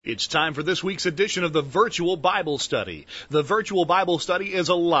It's time for this week's edition of the Virtual Bible Study. The Virtual Bible Study is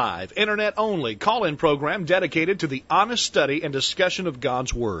a live, internet-only call-in program dedicated to the honest study and discussion of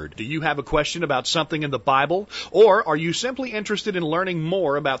God's Word. Do you have a question about something in the Bible? Or are you simply interested in learning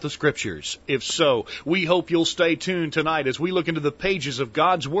more about the Scriptures? If so, we hope you'll stay tuned tonight as we look into the pages of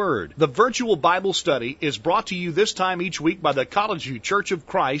God's Word. The Virtual Bible Study is brought to you this time each week by the College View Church of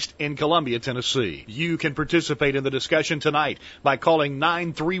Christ in Columbia, Tennessee. You can participate in the discussion tonight by calling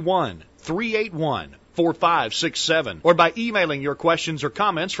 931-381-4567 or by emailing your questions or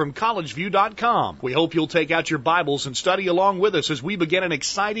comments from collegeview.com. We hope you'll take out your Bibles and study along with us as we begin an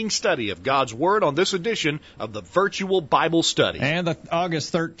exciting study of God's Word on this edition of the Virtual Bible Study. And the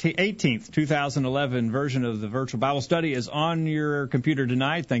August 18th, 2011 version of the Virtual Bible Study is on your computer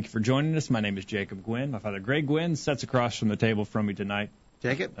tonight. Thank you for joining us. My name is Jacob Gwynn. My father, Greg Gwynn, sits across from the table from me tonight.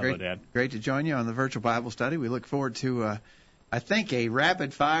 Jacob, hello, Dad. Great to join you on the Virtual Bible Study. We look forward to, I think, a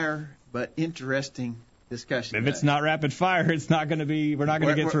rapid-fire but interesting discussion. If it's not rapid fire, it's not going to be. We're not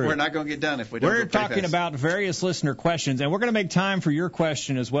going to get through. We're not going to get done if we don't. We're talking about various listener questions, and we're going to make time for your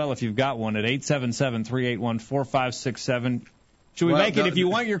question as well if you've got one at 877-381-4567. Should we make it? If you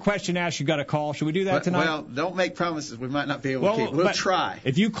want your question asked, you've got to call. Should we do that tonight? Well, don't make promises we might not be able to keep. We'll try.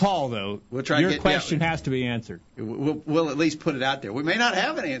 If you call, though, your question has to be answered. We'll at least put it out there. We may not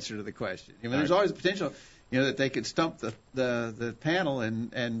have an answer to the question. I mean, there's always a potential. That they could stump the panel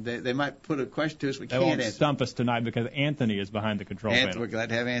and they might put a question to us we can't answer. They won't stump us tonight because Anthony is behind the control panel. We're glad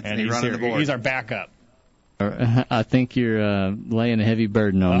to have Anthony running the board. He's our backup. I think you're laying a heavy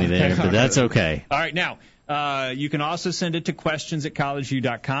burden on me there, but that's okay. All right, now, you can also send it to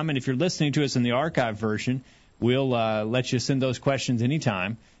questions@collegeview.com, and if you're listening to us in the archive version, we'll let you send those questions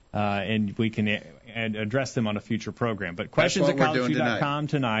anytime, and we can address them on a future program. But questions@collegeview.com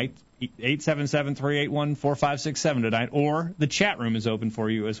tonight. 877-381-4567 tonight, or the chat room is open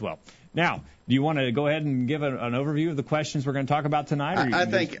for you as well. Now, do you want to go ahead and give an overview of the questions we're going to talk about tonight? I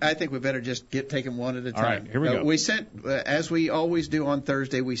think we better just take them one at a time. All right, here we go. We sent, as we always do on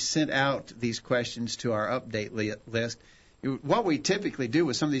Thursday, we sent out these questions to our update list. What we typically do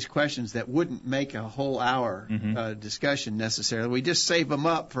with some of these questions that wouldn't make a whole hour discussion necessarily, we just save them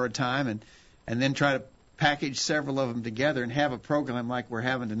up for a time and then try to package several of them together and have a program like we're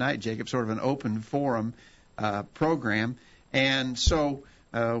having tonight, Jacob, sort of an open forum program. And so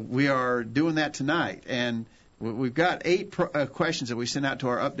we are doing that tonight. And we've got 8 questions that we sent out to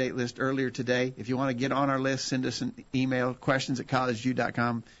our update list earlier today. If you want to get on our list, send us an email,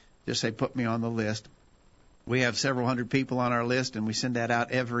 questions@collegeview.com. Just say, put me on the list. We have several hundred people on our list, and we send that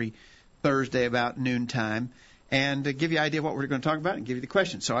out every Thursday about noontime. And to give you an idea of what we're going to talk about and give you the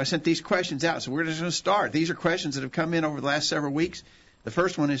questions. So I sent these questions out. So we're just going to start. These are questions that have come in over the last several weeks. The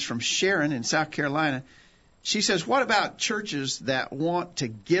first one is from Sharon in South Carolina. She says, what about churches that want to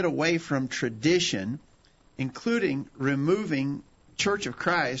get away from tradition, including removing Church of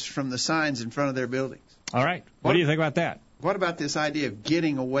Christ from the signs in front of their buildings? All right. What do you think about that? What about this idea of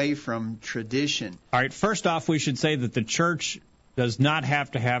getting away from tradition? All right. First off, we should say that the church does not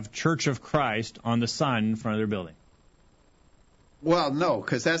have to have Church of Christ on the sign in front of their building. Well, no,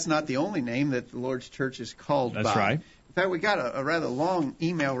 because that's not the only name that the Lord's Church is called by. That's right. In fact, we got a rather long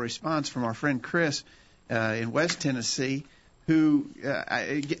email response from our friend Chris in West Tennessee, who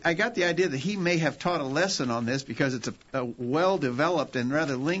I got the idea that he may have taught a lesson on this because it's a well-developed and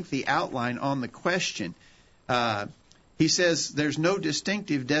rather lengthy outline on the question. He says there's no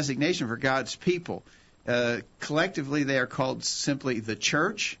distinctive designation for God's people. Collectively, they are called simply the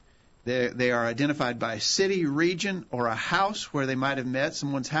church. They are identified by a city, region, or a house where they might have met,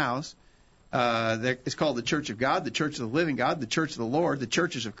 someone's house. It's called the Church of God, the Church of the Living God, the Church of the Lord, the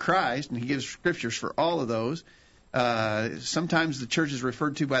Churches of Christ, and he gives scriptures for all of those. Sometimes the church is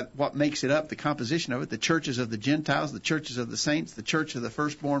referred to by what makes it up, the composition of it, the churches of the Gentiles, the churches of the saints, the church of the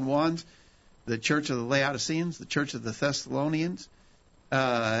firstborn ones, the church of the Laodiceans, the church of the Thessalonians.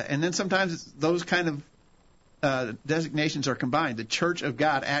 And then sometimes those kind of designations are combined. The Church of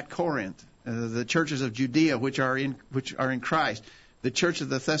God at Corinth, the churches of Judea which are in Christ, the Church of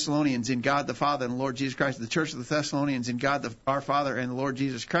the Thessalonians in God the Father and the Lord Jesus Christ, the Church of the Thessalonians in God our Father and the Lord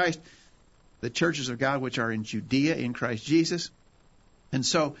Jesus Christ, the churches of God which are in Judea in Christ Jesus. And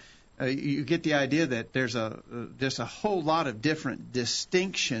so you get the idea that there's just a whole lot of different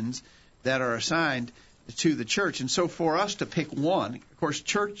distinctions that are assigned to the church. And so for us to pick one, of course,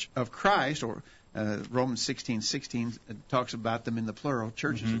 Church of Christ, or Romans 16:16 talks about them in the plural,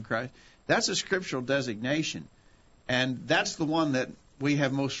 churches of Christ. That's a scriptural designation, and that's the one that we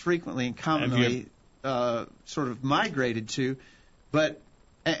have most frequently and commonly sort of migrated to. But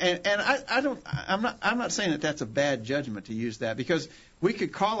I'm not saying that that's a bad judgment to use that, because we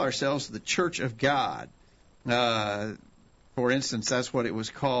could call ourselves the Church of God. For instance, that's what it was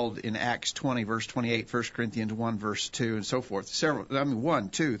called in Acts 20, verse 28, 1 Corinthians 1, verse 2, and so forth. 1,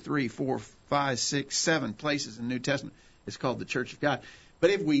 2, 3, 4, 5, 6, 7 places in the New Testament it's called the Church of God. But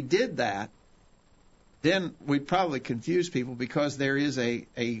if we did that, then we'd probably confuse people because there is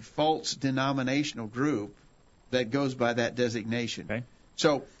a false denominational group that goes by that designation. Okay.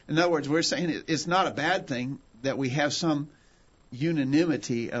 So, in other words, we're saying it's not a bad thing that we have some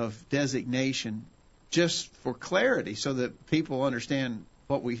unanimity of designation just for clarity so that people understand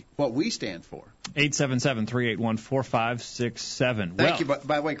what we stand for. 877-381-4567. Thank you.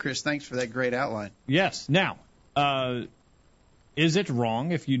 By the way, Chris, thanks for that great outline. Yes. Now, is it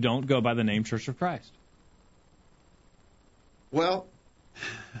wrong if you don't go by the name Church of Christ? Well,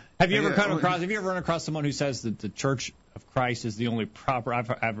 have you ever run across someone who says that the Church of Christ is the only proper?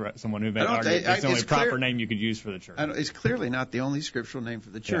 I've read someone who argued it's the only proper name you could use for the church. It's clearly not the only scriptural name for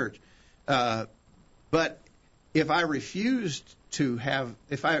the church. Yeah. But if I refused to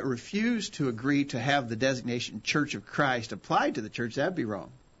agree to have the designation Church of Christ applied to the church, that'd be wrong.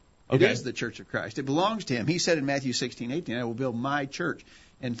 Okay. It is the Church of Christ. It belongs to Him. He said in Matthew 16:18, "I will build my church,"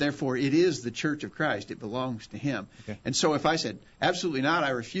 and therefore it is the Church of Christ. It belongs to Him. Okay. And so if I said absolutely not, I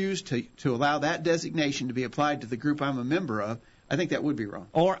refuse to allow that designation to be applied to the group I'm a member of, I think that would be wrong.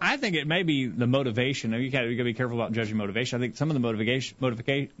 Or I think it may be the motivation. You got to be careful about judging motivation. I think some of the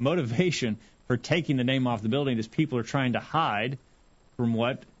motivation for taking the name off the building is people are trying to hide from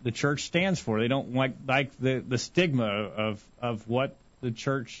what the church stands for. They don't like the stigma of what the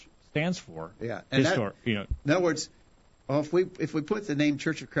church stands for. Yeah, and in other words, if we put the name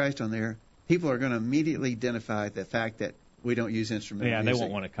Church of Christ on there, people are going to immediately identify the fact that we don't use instrumental music. Yeah, they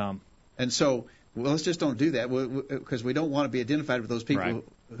won't want to come. And so, let's just don't do that because we don't want to be identified with those people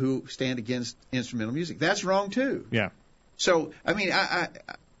who stand against instrumental music. That's wrong too. Yeah. So, I mean,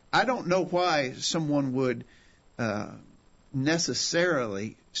 I don't know why someone would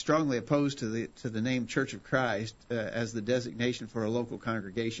necessarily strongly opposed to the name Church of Christ as the designation for a local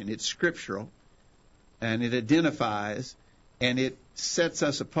congregation. It's scriptural, and it identifies, and it sets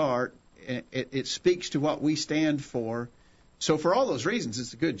us apart. It speaks to what we stand for. So for all those reasons,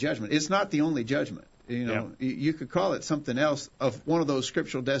 it's a good judgment. It's not the only judgment. You could call it something else of one of those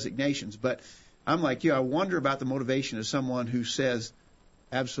scriptural designations. But I'm like you. I wonder about the motivation of someone who says,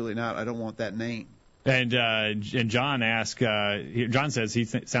 absolutely not, I don't want that name. And John asks, John says he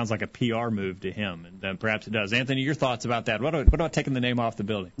sounds like a PR move to him, and perhaps it does. Anthony, your thoughts about that? What about taking the name off the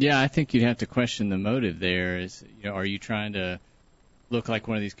building? Yeah, I think you'd have to question the motive there. Are you trying to look like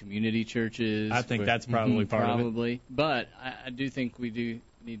one of these community churches? I think that's probably part of it. But I do think we do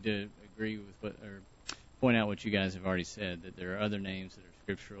need to agree with point out what you guys have already said, that there are other names that are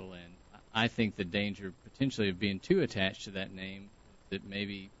scriptural, and I think the danger potentially of being too attached to that name, that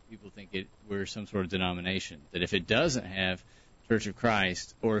maybe people think we're some sort of denomination, that if it doesn't have Church of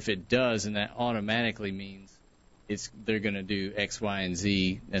Christ, or if it does, and that automatically means they're going to do X, Y, and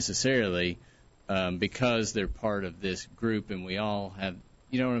Z necessarily because they're part of this group, and we all have,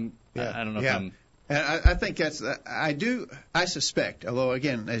 I don't know if I'm... And I think I suspect, although,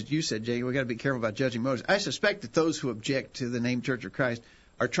 again, as you said, Jay, we've got to be careful about judging motives. I suspect that those who object to the name Church of Christ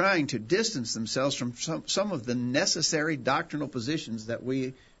are trying to distance themselves from some of the necessary doctrinal positions that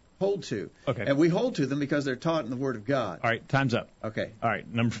we hold to. Okay. And we hold to them because they're taught in the Word of God. All right, time's up. Okay. All right,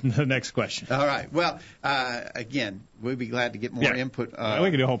 the next question. All right. Well, again, we'd be glad to get more input. We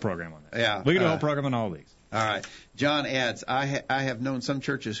can do a whole program on that. Yeah. We can do a whole program on all these. All right. John adds, I have known some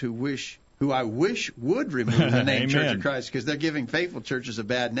churches who I wish would remove the name Church of Christ because they're giving faithful churches a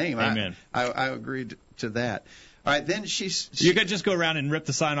bad name. Amen. I agreed to that. All right, then you could just go around and rip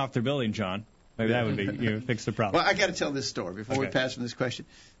the sign off their building, John. Maybe that would be fix the problem. Well, I got to tell this story before we pass from this question.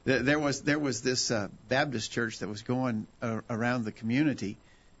 There was this Baptist church that was going around the community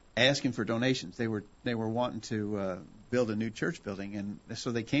asking for donations. They were wanting to build a new church building, and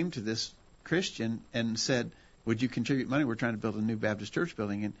so they came to this Christian and said, "Would you contribute money? We're trying to build a new Baptist church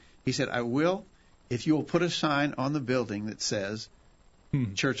building." And he said, "I will, if you will put a sign on the building that says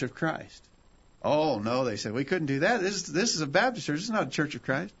Church of Christ." Oh, no, they said, we couldn't do that. This is a Baptist church. This is not a Church of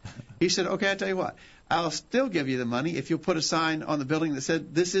Christ. He said, okay, I'll tell you what. I'll still give you the money if you'll put a sign on the building that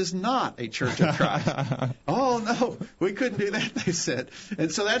said, this is not a Church of Christ. Oh, no, we couldn't do that, they said.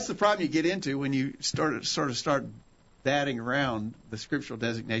 And so that's the problem you get into when you start batting around the scriptural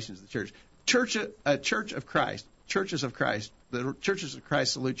designations of the church. Church of Christ, churches of Christ, the churches of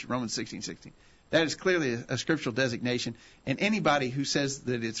Christ salute you, Romans 16:16. That is clearly a scriptural designation, and anybody who says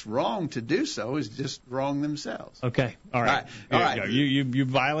that it's wrong to do so is just wrong themselves. Okay. All right. All right. You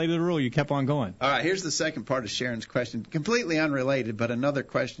violated the rule. You kept on going. All right, here's the second part of Sharon's question, completely unrelated, but another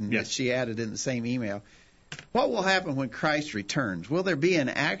question that she added in the same email. What will happen when Christ returns? Will there be an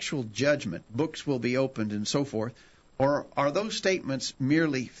actual judgment? Books will be opened and so forth? Or are those statements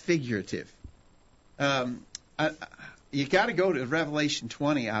merely figurative? You got to go to Revelation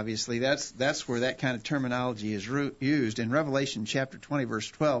 20, obviously. That's where that kind of terminology is used. In Revelation chapter 20, verse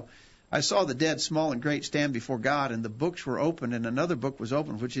 12, I saw the dead, small and great, stand before God, and the books were opened, and another book was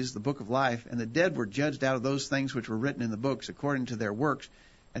opened, which is the book of life. And the dead were judged out of those things which were written in the books according to their works.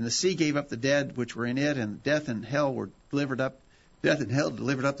 And the sea gave up the dead which were in it, and death and hell were delivered up. Death and hell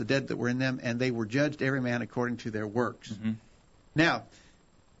delivered up the dead that were in them, and they were judged every man according to their works. Mm-hmm. Now,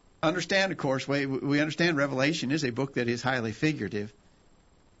 understand, of course, we understand Revelation is a book that is highly figurative.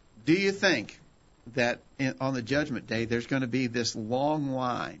 Do you think that on the judgment day there's going to be this long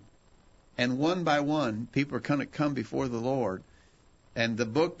line, and one by one people are going to come before the Lord, and the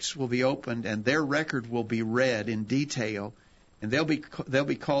books will be opened, and their record will be read in detail, and they'll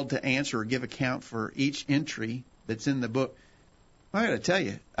be called to answer or give account for each entry that's in the book? I got to tell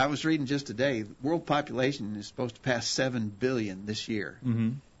you, I was reading just today, world population is supposed to pass 7 billion this year.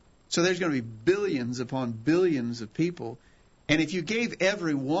 Mm-hmm. So there's going to be billions upon billions of people. And if you gave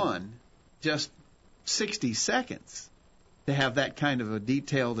every one just 60 seconds to have that kind of a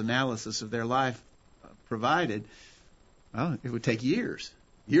detailed analysis of their life provided, well, it would take years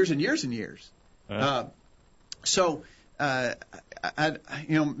and years and years.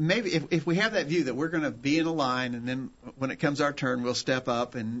 Maybe if we have that view that we're going to be in a line, and then when it comes our turn, we'll step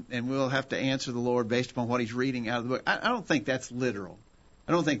up and we'll have to answer the Lord based upon what He's reading out of the book. I don't think that's literal.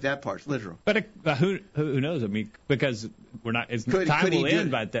 I don't think that part's literal. But who knows? I mean, because we're not. Time will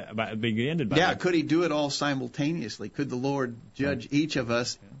end by being ended by. Yeah, that. Could He do it all simultaneously? Could the Lord judge each of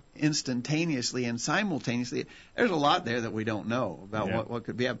us instantaneously and simultaneously? There's a lot there that we don't know about what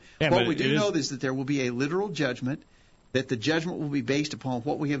could be happening. What we do know is that there will be a literal judgment. That the judgment will be based upon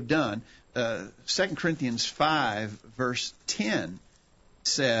what we have done. 2 Corinthians 5, verse 10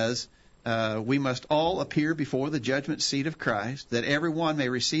 says, we must all appear before the judgment seat of Christ, that every one may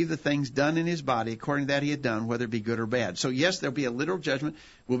receive the things done in his body according to that he had done, whether it be good or bad. So, yes, there will be a literal judgment.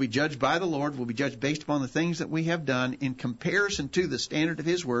 We'll be judged by the Lord. We'll be judged based upon the things that we have done in comparison to the standard of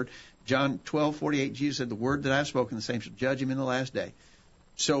His Word. John 12:48, Jesus said, the word that I have spoken, the same shall judge him in the last day.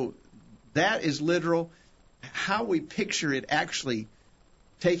 So that is literal. How we picture it actually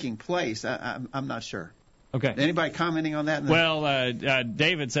taking place, I'm not sure. Okay. Anybody commenting on that? Well,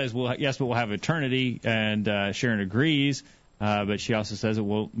 David says, well, yes, but we'll have eternity, and Sharon agrees, but she also says it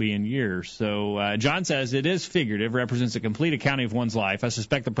won't be in years. So John says it is figurative, represents a complete accounting of one's life. I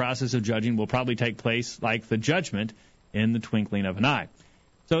suspect the process of judging will probably take place like the judgment in the twinkling of an eye.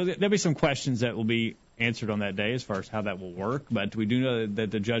 So there'll be some questions that will be answered on that day as far as how that will work, but we do know that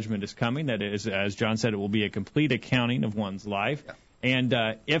the judgment is coming. That is, as John said, it will be a complete accounting of one's life. Yeah.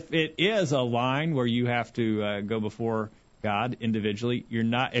 And if it is a line where you have to go before God individually,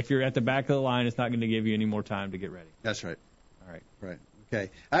 if you're at the back of the line, it's not going to give you any more time to get ready. That's right. All right. Right.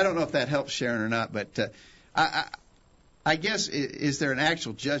 Okay. I don't know if that helps Sharon or not, but I guess, is there an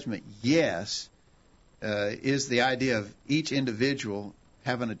actual judgment? Yes. Is the idea of each individual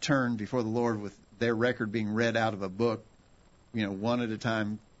having a turn before the Lord with their record being read out of a book, one at a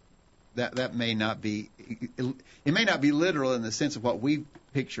time, that may not be, it may not be literal in the sense of what we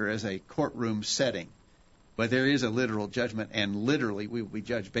picture as a courtroom setting, but there is a literal judgment, and literally we will be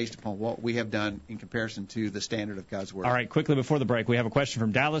judged based upon what we have done in comparison to the standard of God's Word. All right, quickly before the break, we have a question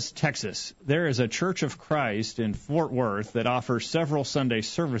from Dallas, Texas. There is a Church of Christ in Fort Worth that offers several Sunday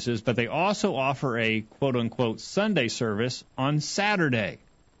services, but they also offer a quote-unquote Sunday service on Saturday.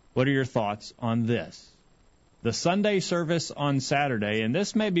 What are your thoughts on this? The Sunday service on Saturday, and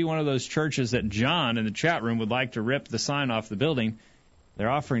this may be one of those churches that John in the chat room would like to rip the sign off the building. They're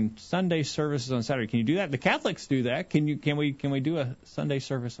offering Sunday services on Saturday. Can you do that? The Catholics do that. Can we do a Sunday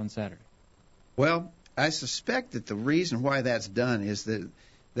service on Saturday? Well, I suspect that the reason why that's done is that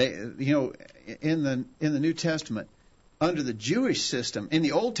in the New Testament, under the Jewish system, in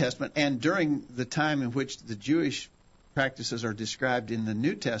the Old Testament, and during the time in which the Jewish practices are described in the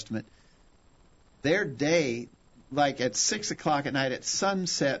New Testament, their day, like at 6 o'clock at night at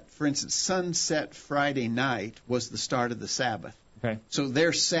sunset, for instance, sunset Friday night was the start of the Sabbath. Okay. So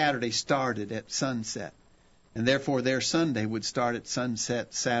their Saturday started at sunset, and therefore their Sunday would start at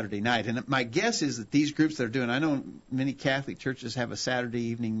sunset Saturday night. And my guess is that these groups that are doing, I know many Catholic churches have a Saturday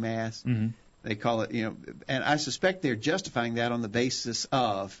evening Mass. Mm-hmm. They call it, and I suspect they're justifying that on the basis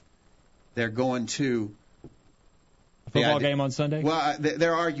of they're going to a football game on Sunday? Well,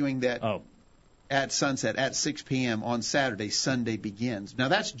 they're arguing that Oh. at sunset, at 6 p.m. on Saturday, Sunday begins. Now,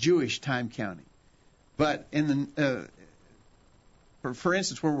 that's Jewish time counting. But in the for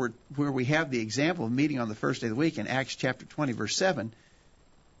instance, where we have the example of meeting on the first day of the week in Acts chapter 20, verse 7,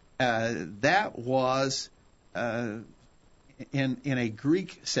 that was in a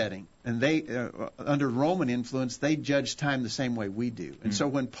Greek setting, and they under Roman influence they judged time the same way we do. And so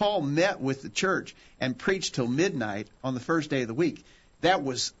when Paul met with the church and preached till midnight on the first day of the week, that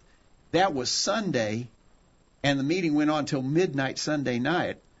was Sunday, and the meeting went on till midnight Sunday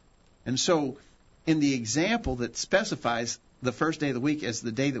night. And so in the example that specifies the first day of the week as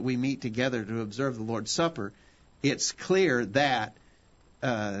the day that we meet together to observe the Lord's Supper, it's clear that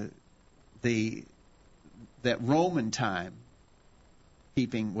that Roman time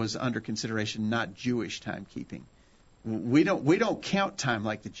keeping was under consideration, not Jewish time keeping. We don't count time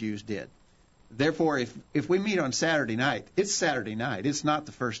like the Jews did. Therefore, if we meet on Saturday night, it's Saturday night. It's not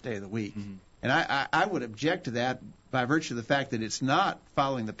the first day of the week. Mm-hmm. And I would object to that by virtue of the fact that it's not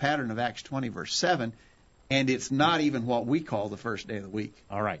following the pattern of Acts 20, verse 7, and it's not even what we call the first day of the week.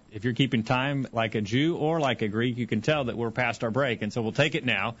 All right. If you're keeping time like a Jew or like a Greek, you can tell that we're past our break, and so we'll take it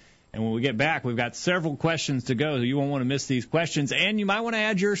now. And when we get back, we've got several questions to go. You won't want to miss these questions, and you might want to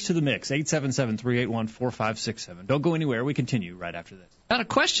add yours to the mix. 877-381-4567. Don't go anywhere. We continue right after this. Got a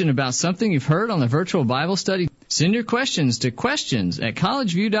question about something you've heard on the virtual Bible study? Send your questions to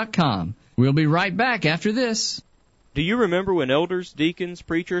questions@collegeview.com. We'll be right back after this. Do you remember when elders, deacons,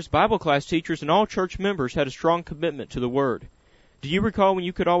 preachers, Bible class teachers, and all church members had a strong commitment to the Word? Do you recall when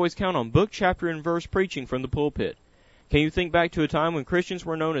you could always count on book, chapter, and verse preaching from the pulpit? Can you think back to a time when Christians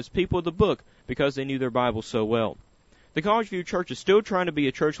were known as people of the book because they knew their Bible so well? The College View Church is still trying to be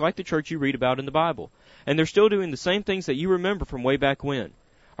a church like the church you read about in the Bible, and they're still doing the same things that you remember from way back when.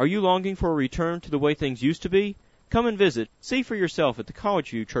 Are you longing for a return to the way things used to be? Come and visit. See for yourself at the College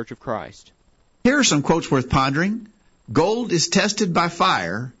View Church of Christ. Here are some quotes worth pondering. Gold is tested by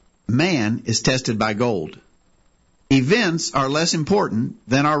fire. Man is tested by gold. Events are less important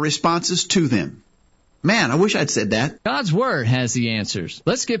than our responses to them. Man, I wish I'd said that. God's Word has the answers.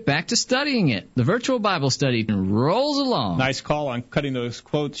 Let's get back to studying it. The virtual Bible study rolls along. Nice call on cutting those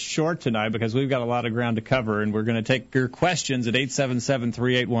quotes short tonight because we've got a lot of ground to cover, and we're going to take your questions at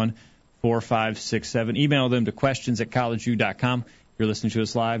 877-381-4567. Email them to questions@collegeview.com. If you're listening to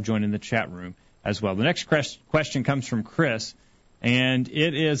us live, join in the chat room as well. The next question comes from Chris, and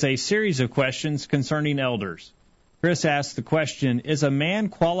it is a series of questions concerning elders. Chris asks the question, is a man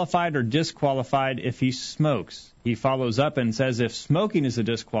qualified or disqualified if he smokes? He follows up and says, if smoking is a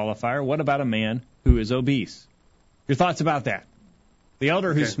disqualifier, what about a man who is obese? Your thoughts about that? The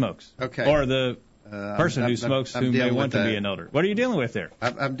elder who smokes. Okay. Or the person who smokes who may want to be an elder. What are you dealing with there?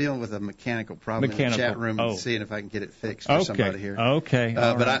 I'm dealing with a mechanical problem in the chat room and seeing if I can get it fixed for somebody here. Okay.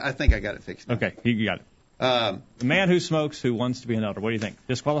 But I think I got it fixed now. Okay, you got it. The man who smokes who wants to be an elder. What do you think?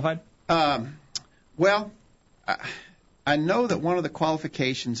 Disqualified? Well, I know that one of the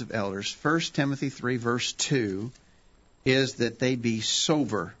qualifications of elders, 1 Timothy 3, verse 2, is that they be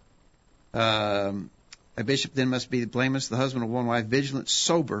sober. A bishop then must be blameless, the husband of one wife, vigilant,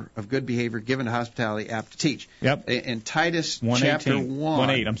 sober, of good behavior, given to hospitality, apt to teach. Yep. In Titus chapter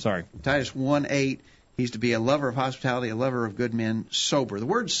 1, I'm sorry. Titus 1:8, he's to be a lover of hospitality, a lover of good men, sober. The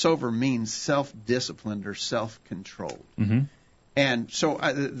word sober means self-disciplined or self-controlled. Mm-hmm. And so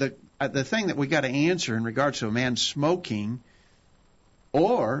the thing that we got to answer in regards to a man smoking,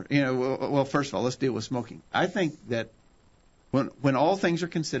 or, well, first of all, let's deal with smoking. I think that when all things are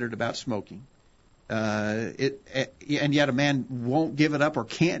considered about smoking, and yet a man won't give it up or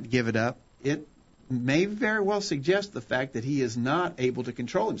can't give it up, it may very well suggest the fact that he is not able to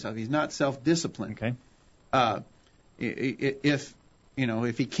control himself. He's not self-disciplined. Okay.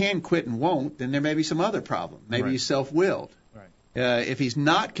 If he can quit and won't, then there may be some other problem. Maybe he's self-willed. If he's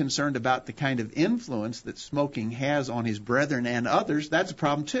not concerned about the kind of influence that smoking has on his brethren and others, that's a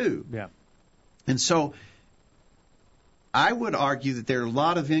problem too. Yeah. And so I would argue that there are a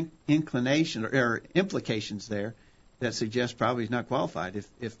lot of inclination or implications there that suggest probably he's not qualified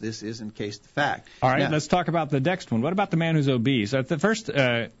if this is in case the fact. All right, let's talk about the next one. What about the man who's obese? The first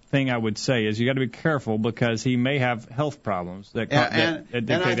thing I would say is you got to be careful because he may have health problems that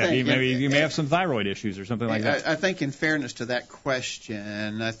dictate that. He may have some thyroid issues or something like that. I think in fairness to that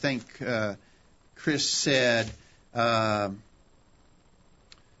question, I think Chris said,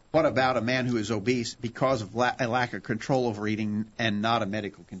 what about a man who is obese because of a lack of control over eating and not a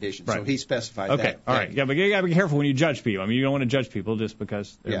medical condition? Right. So he specified that. Okay, all right. Yeah, but you got to be careful when you judge people. I mean, you don't want to judge people just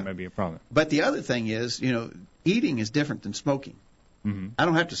because there may be a problem. But the other thing is, eating is different than smoking. Mm-hmm. I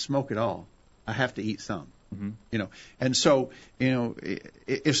don't have to smoke at all. I have to eat some. Mm-hmm. And so,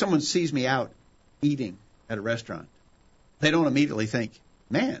 if someone sees me out eating at a restaurant, they don't immediately think,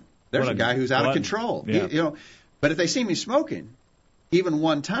 man, there's a guy who's out of control. Yeah. But if they see me smoking, even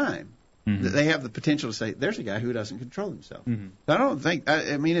one time, mm-hmm. they have the potential to say, there's a guy who doesn't control himself. Mm-hmm. I don't think,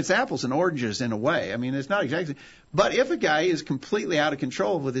 it's apples and oranges in a way. It's not exactly. But if a guy is completely out of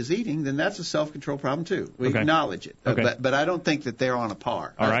control with his eating, then that's a self-control problem too. We acknowledge it. Okay. But I don't think that they're on a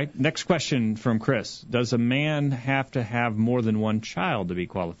par. All right. Next question from Chris. Does a man have to have more than one child to be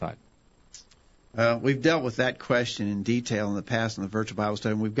qualified? We've dealt with that question in detail in the past in the virtual Bible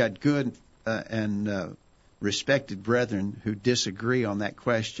study, and we've got good and respected brethren who disagree on that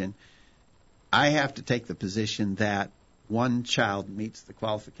question. I have to take the position that one child meets the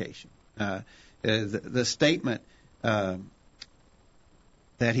qualification. The statement that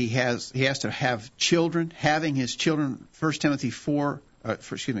he has to have children, having his children, 1 Timothy 3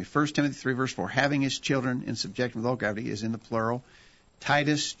 verse 4, having his children in subjection with all gravity is in the plural.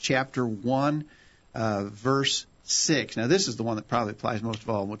 Titus chapter 1 verse 6. Now this is the one that probably applies most of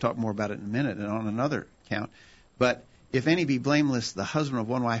all, and we'll talk more about it in a minute and on another account. But if any be blameless, the husband of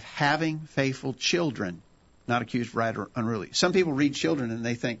one wife, having faithful children, not accused of right or unruly. Some people read children and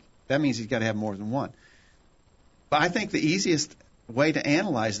they think that means he's got to have more than one. But I think the easiest way to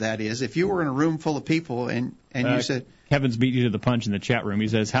analyze that is if you were in a room full of people and you said... Kevin's beat you to the punch in the chat room. He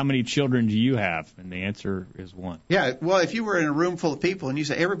says, how many children do you have? And the answer is one. Yeah, well, if you were in a room full of people and you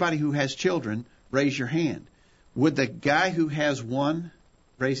say, everybody who has children, raise your hand. Would the guy who has one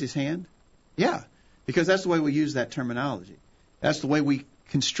raise his hand? Yeah, because that's the way we use that terminology. That's the way we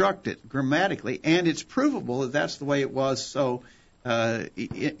construct it grammatically, and it's provable that that's the way it was so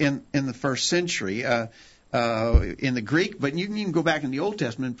in the first century in the Greek. But you can even go back in the Old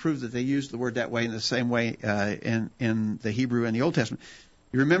Testament and prove that they used the word that way in the same way in the Hebrew in the Old Testament.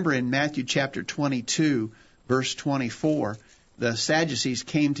 You remember in Matthew chapter 22, verse 24, the Sadducees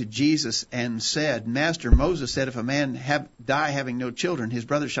came to Jesus and said, Master, Moses said if a man die having no children, his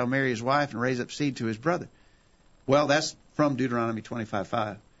brother shall marry his wife and raise up seed to his brother. Well, that's from Deuteronomy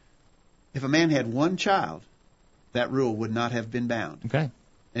 25:5. If a man had one child, that rule would not have been bound. Okay.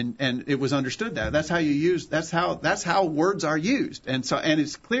 And it was understood that. That's how you use. That's how words are used. And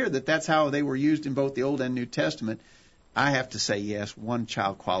it's clear that that's how they were used in both the Old and New Testament. I have to say yes, one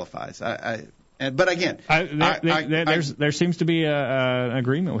child qualifies. But again, there seems to be an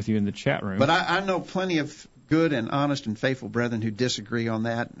agreement with you in the chat room. But I know plenty of good and honest and faithful brethren who disagree on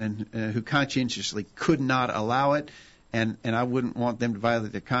that and who conscientiously could not allow it. And I wouldn't want them to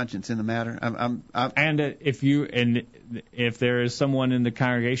violate their conscience in the matter. If there is someone in the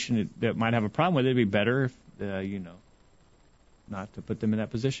congregation that might have a problem with it, it'd be better if not to put them in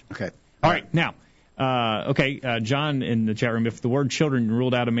that position. Okay. All right. Now, John in the chat room. If the word children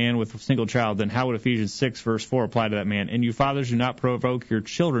ruled out a man with a single child, then how would Ephesians 6 verse 4 apply to that man? And you fathers do not provoke your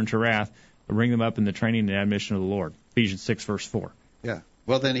children to wrath, but bring them up in the training and admonition of the Lord. Ephesians 6 verse 4. Yeah.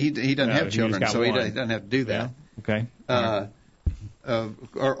 Well, then he doesn't have children, so he doesn't have to do that. Yeah. Okay.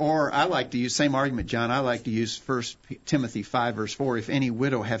 Or I like to use same argument, John. I like to use 1 Timothy 5 verse 4. If any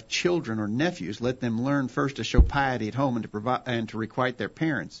widow have children or nephews, let them learn first to show piety at home and to requite their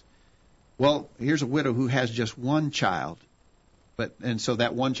parents. Well, here's a widow who has just one child, and so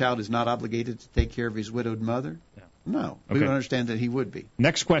that one child is not obligated to take care of his widowed mother. Yeah. No, we would understand that he would be.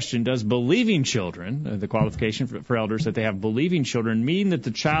 Next question: does believing children, the qualification for elders that they have believing children, mean that the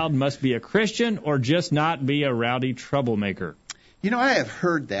child must be a Christian or just not be a rowdy troublemaker? I have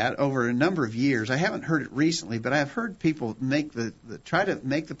heard that over a number of years. I haven't heard it recently, but I have heard people try to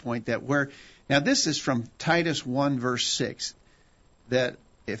make the point that now this is from Titus 1 verse 6, that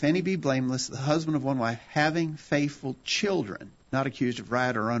if any be blameless, the husband of one wife, having faithful children, not accused of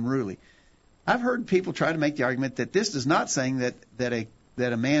riot or unruly. I've heard people try to make the argument that this is not saying that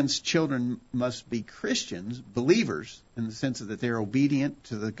a man's children must be Christians, believers, in the sense that they're obedient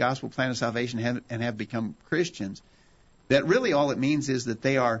to the gospel plan of salvation and have become Christians. That really all it means is that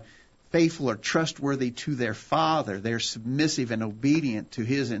they are faithful or trustworthy to their father. They're submissive and obedient to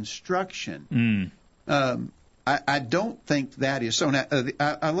his instruction. I don't think that is so. Now,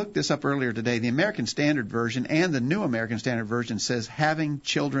 I looked this up earlier today. The American Standard Version and the New American Standard Version says having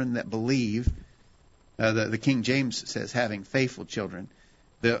children that believe. The King James says having faithful children.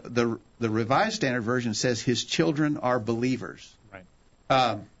 The Revised Standard Version says his children are believers.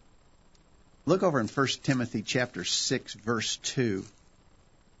 Right. Look over in 1 Timothy chapter 6, verse 2.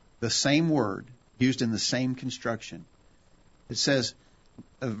 The same word used in the same construction. It says,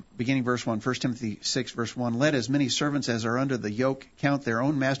 beginning verse 1, 1 Timothy 6, verse 1, let as many servants as are under the yoke count their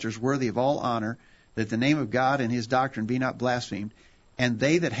own masters worthy of all honor, that the name of God and his doctrine be not blasphemed. And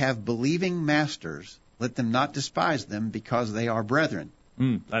they that have believing masters, let them not despise them, because they are brethren.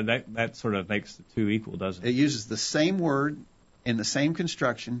 That sort of makes the two equal, doesn't it? It uses the same word in the same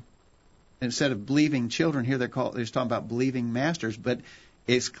construction. Instead of believing children, here they're talking about believing masters. But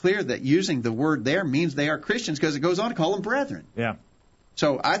it's clear that using the word there means they are Christians, because it goes on to call them brethren. Yeah.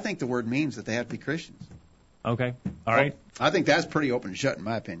 So I think the word means that they have to be Christians. Okay. All right. I think that's pretty open and shut, in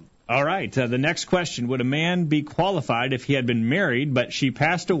my opinion. All right. The next question: would a man be qualified if he had been married but she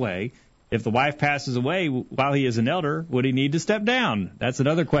passed away? If the wife passes away while he is an elder, would he need to step down? That's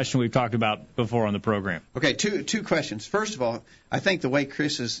another question we've talked about before on the program. Okay, two questions. First of all, I think the way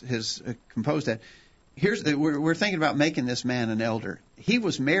Chris has composed that, we're thinking about making this man an elder. He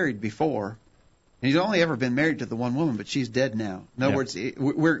was married before, and he's only ever been married to the one woman, but she's dead now. In other words,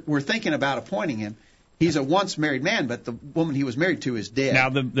 we're thinking about appointing him. He's a once married man, but the woman he was married to is dead. Now,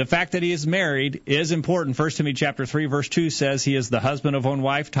 the fact that he is married is important. 1 Timothy chapter 3, verse 2 says he is the husband of one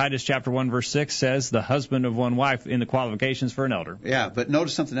wife. Titus chapter 1, verse 6 says the husband of one wife in the qualifications for an elder. Yeah, but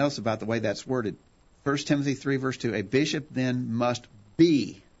notice something else about the way that's worded. 1 Timothy 3, verse 2, a bishop then must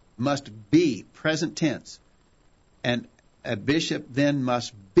be, present tense. And a bishop then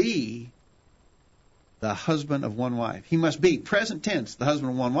must be the husband of one wife. He must be, present tense, the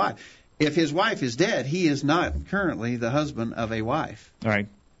husband of one wife. If his wife is dead, he is not currently the husband of a wife. All right.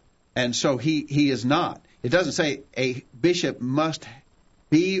 And so he is not. It doesn't say a bishop must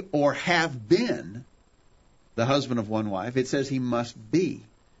be or have been the husband of one wife. It says he must be.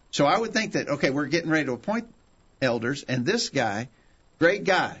 So I would think that, okay, we're getting ready to appoint elders, and this guy, great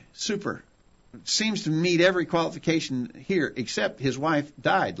guy, super, seems to meet every qualification here, except his wife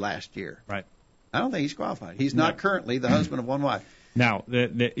died last year. Right. I don't think he's qualified. He's not currently the husband of one wife. Now,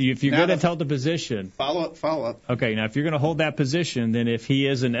 if you're going to hold the position... Follow up. Okay, now if you're going to hold that position, then if he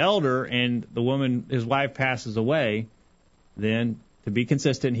is an elder and the woman, his wife, passes away, then to be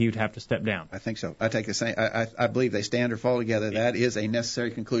consistent, he would have to step down. I think so. I take the same. I believe they stand or fall together. That is a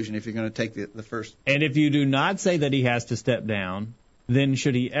necessary conclusion if you're going to take the first. And if you do not say that he has to step down, then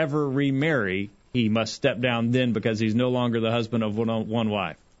should he ever remarry, he must step down then because he's no longer the husband of one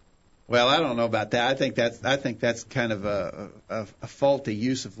wife. Well, I don't know about that. I think that's kind of a faulty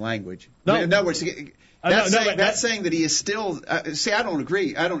use of language. No. In other words, that's saying that he is still. See, I don't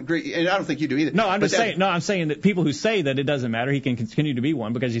agree, and I don't think you do either. No, I'm saying that people who say that it doesn't matter, he can continue to be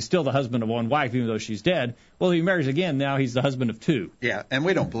one because he's still the husband of one wife, even though she's dead. Well, if he marries again, now he's the husband of two. Yeah, and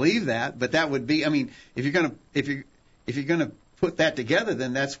we don't believe that, but that would be. I mean, if you're gonna put that together,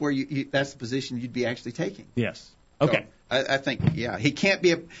 then that's where that's the position you'd be actually taking. Yes. Okay. So I think, he can't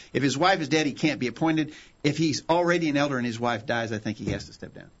be. If his wife is dead, he can't be appointed. If he's already an elder and his wife dies, I think he has to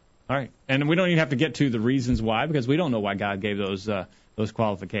step down. All right. And we don't even have to get to the reasons why, because we don't know why God gave those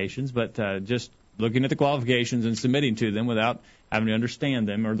qualifications. But just looking at the qualifications and submitting to them without having to understand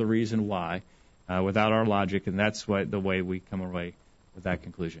them or the reason why, without our logic, and that's the way we come away with that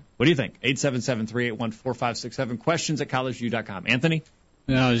conclusion. What do you think? 877-381-4567. Questions at collegeview.com. Anthony?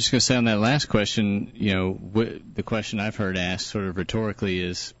 No, I was just going to say on that last question, the question I've heard asked sort of rhetorically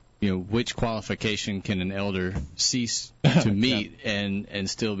is, which qualification can an elder cease to meet and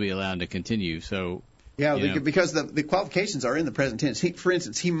still be allowed to continue? So, because the qualifications are in the present tense. For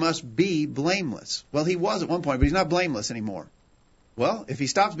instance, he must be blameless. Well, he was at one point, but he's not blameless anymore. Well, if he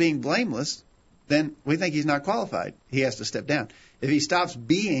stops being blameless, then we think he's not qualified. He has to step down. If he stops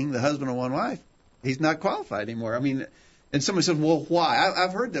being the husband of one wife, he's not qualified anymore. I mean, and somebody says, well, why?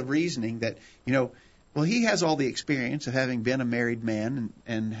 I've heard the reasoning that, well, he has all the experience of having been a married man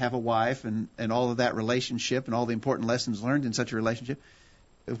and have a wife and all of that relationship and all the important lessons learned in such a relationship.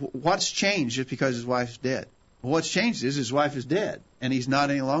 What's changed just because his wife's dead? Well, what's changed is his wife is dead, and he's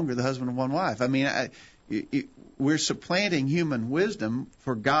not any longer the husband of one wife. I mean, we're supplanting human wisdom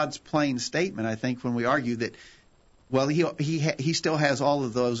for God's plain statement, I think, when we argue that, well, he still has all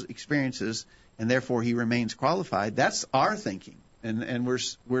of those experiences, and therefore he remains qualified. That's our thinking, and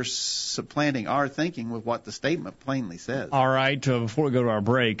we're supplanting our thinking with what the statement plainly says. All right, before we go to our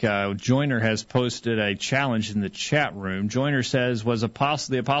break, Joyner has posted a challenge in the chat room. Joyner says, was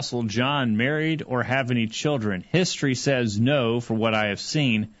the Apostle John married or have any children? History says no for what I have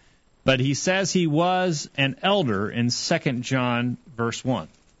seen, but he says he was an elder in 2 John verse 1.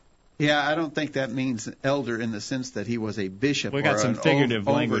 Yeah, I don't think that means elder in the sense that he was a bishop. We got some figurative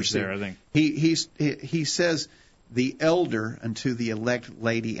language overseer. there, I think. He says the elder unto the elect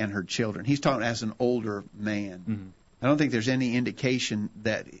lady and her children. He's talking as an older man. Mm-hmm. I don't think there's any indication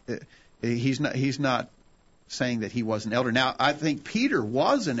that he's not saying that he was an elder. Now, I think Peter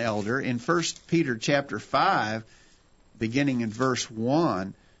was an elder in 1 Peter chapter 5, beginning in verse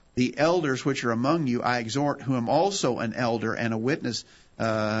 1. The elders which are among you I exhort, who am also an elder and a witness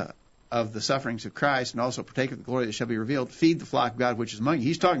of the sufferings of Christ, and also partake of the glory that shall be revealed. Feed the flock of God which is among you.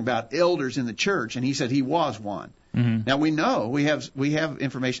 He's talking about elders in the church, and he said he was one. Mm-hmm. Now we know we have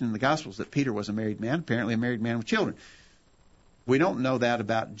information in the Gospels that Peter was a married man, apparently a married man with children. We don't know that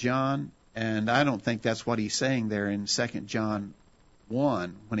about John, and I don't think that's what he's saying there in 2 John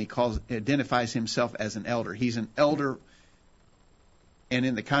 1 when he identifies himself as an elder. He's an elder, and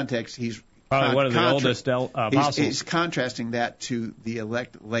in the context, he's probably one of the oldest apostles. He's contrasting that to the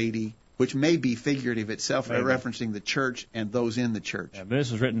elect lady, which may be figurative itself, referencing the church and those in the church. Yeah, but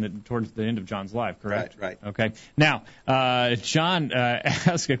this was written towards the end of John's life, correct? Right. Okay. Now, John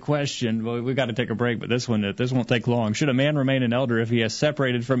asked a question. Well, we've got to take a break, but this won't take long. Should a man remain an elder if he has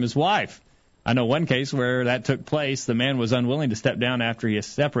separated from his wife? I know one case where that took place. The man was unwilling to step down after he has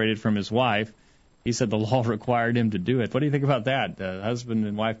separated from his wife. He said the law required him to do it. What do you think about that? Husband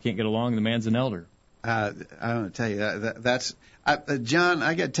and wife can't get along. The man's an elder. I want to tell you that's John.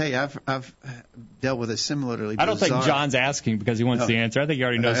 I got to tell you, I've dealt with a similarly. I don't think John's asking because he wants the answer. I think he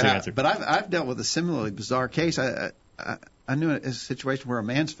already knows the answer. But I've dealt with a similarly bizarre case. I knew a situation where a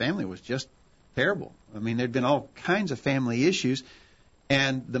man's family was just terrible. I mean, there'd been all kinds of family issues,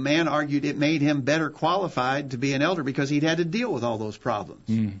 and the man argued it made him better qualified to be an elder because he'd had to deal with all those problems.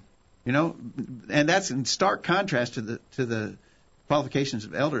 You know, and that's in stark contrast to the qualifications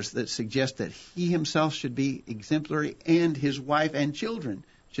of elders that suggest that he himself should be exemplary and his wife and children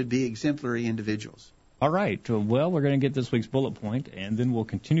should be exemplary individuals. All right. Well, we're going to get this week's bullet point, and then we'll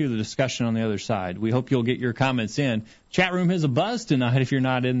continue the discussion on the other side. We hope you'll get your comments in. Chat room has a buzz tonight. If you're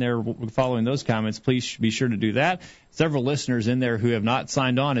not in there following those comments, please be sure to do that. Several listeners in there who have not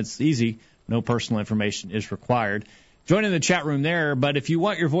signed on. It's easy. No personal information is required. Join in the chat room there, but if you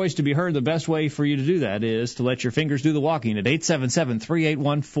want your voice to be heard, the best way for you to do that is to let your fingers do the walking at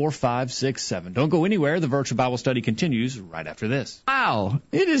 877-381-4567. Don't go anywhere. The virtual Bible study continues right after this. Wow,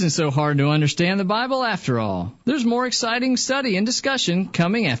 it isn't so hard to understand the Bible after all. There's more exciting study and discussion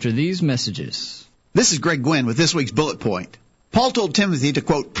coming after these messages. This is Greg Gwynn with this week's bullet point. Paul told Timothy to,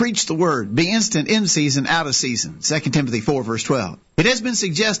 quote, preach the word, be instant in season, out of season, 2 Timothy 4, verse 12. It has been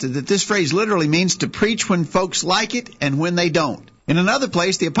suggested that this phrase literally means to preach when folks like it and when they don't. In another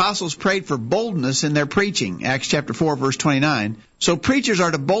place, the apostles prayed for boldness in their preaching, Acts chapter 4, verse 29. So preachers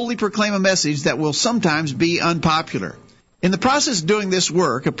are to boldly proclaim a message that will sometimes be unpopular. In the process of doing this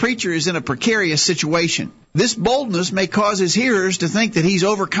work, a preacher is in a precarious situation. This boldness may cause his hearers to think that he's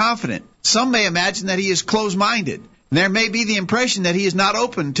overconfident. Some may imagine that he is closed-minded. There may be the impression that he is not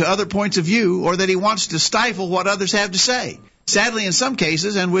open to other points of view or that he wants to stifle what others have to say. Sadly, in some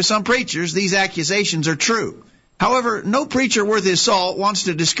cases, and with some preachers, these accusations are true. However, no preacher worth his salt wants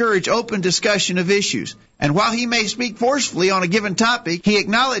to discourage open discussion of issues. And while he may speak forcefully on a given topic, he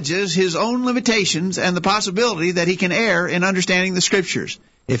acknowledges his own limitations and the possibility that he can err in understanding the Scriptures.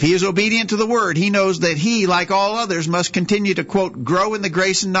 If he is obedient to the Word, he knows that he, like all others, must continue to, quote, grow in the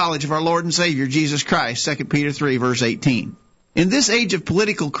grace and knowledge of our Lord and Savior, Jesus Christ, 2 Peter 3, verse 18. In this age of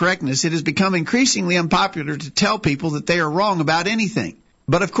political correctness, it has become increasingly unpopular to tell people that they are wrong about anything.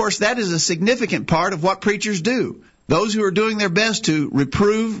 But, of course, that is a significant part of what preachers do. Those who are doing their best to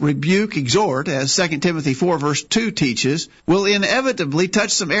reprove, rebuke, exhort, as 2 Timothy 4, verse 2 teaches, will inevitably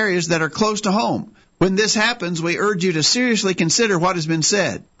touch some areas that are close to home. When this happens, we urge you to seriously consider what has been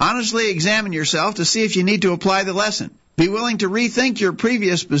said. Honestly examine yourself to see if you need to apply the lesson. Be willing to rethink your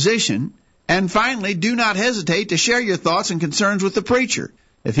previous position. And finally, do not hesitate to share your thoughts and concerns with the preacher.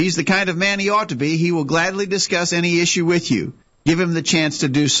 If he's the kind of man he ought to be, he will gladly discuss any issue with you. Give him the chance to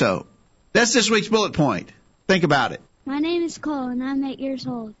do so. That's this week's bullet point. Think about it. My name is Cole, and I'm 8 years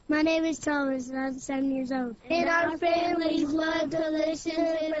old. My name is Thomas, and I'm 7 years old. And our families love to listen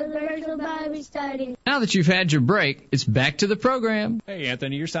to the virtual Bible study. Now that you've had your break, it's back to the program. Hey,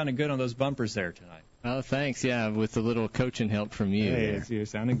 Anthony, you're sounding good on those bumpers there tonight. Oh, thanks. Yeah, with a little coaching help from you. Hey, you're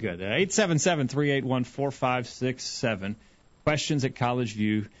sounding good. 877-381-4567. Questions at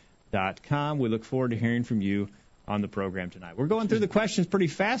collegeview.com. We look forward to hearing from you on the program tonight. We're going through the questions pretty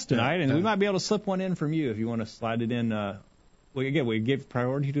fast tonight, and we might be able to slip one in from you if you want to slide it in. We give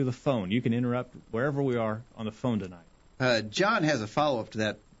priority to the phone. You can interrupt wherever we are on the phone tonight. John has a follow-up to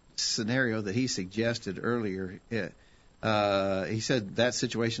that scenario that he suggested earlier. He said that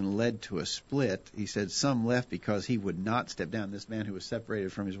situation led to a split. He said some left because he would not step down. This man who was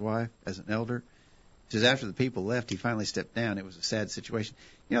separated from his wife as an elder. He says after the people left, he finally stepped down. It was a sad situation.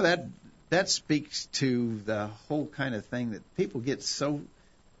 You know, that speaks to the whole kind of thing that people get so,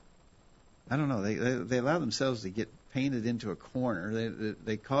 I don't know, they allow themselves to get painted into a corner.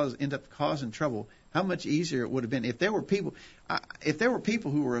 They end up causing trouble how much easier it would have been if there were people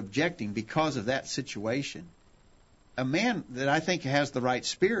who were objecting because of that situation. A man that I think has the right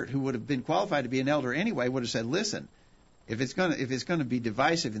spirit, who would have been qualified to be an elder anyway, would have said, "Listen, if it's going to be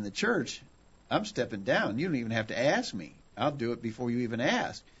divisive in the church, I'm stepping down. You don't even have to ask me. I'll do it before you even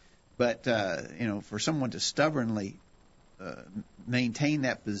ask." But for someone to stubbornly maintain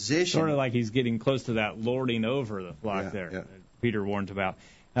that position, sort of like he's getting close to that lording over the flock that Peter warned about.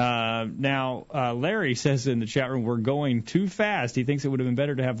 Now, Larry says in the chat room, we're going too fast. He thinks it would have been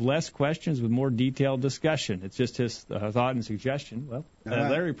better to have less questions with more detailed discussion. It's just his thought and suggestion. Well,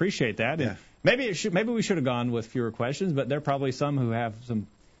 Larry, appreciate that. Yeah. And maybe we should have gone with fewer questions, but there are probably some who have some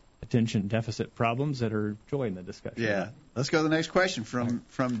attention deficit problems that are enjoying the discussion. Yeah. Let's go to the next question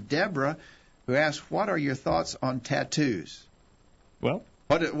from Deborah, who asks, "What are your thoughts on tattoos?" Well,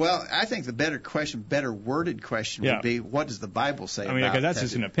 I think the better worded question would be, what does the Bible say about because that's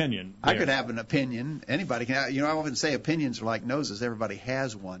tattoos? just an opinion. I could have an opinion. Anybody can. I often say opinions are like noses. Everybody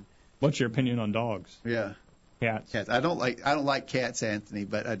has one. What's your opinion on dogs? Yeah. Cats. I don't like cats, Anthony,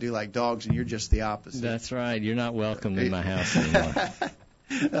 but I do like dogs, and you're just the opposite. That's right. You're not welcome in my house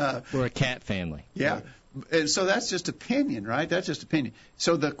anymore. We're a cat family. Yeah. And so that's just opinion, right? That's just opinion.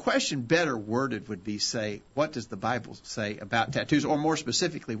 So the question better worded would be, say, what does the Bible say about tattoos? Or more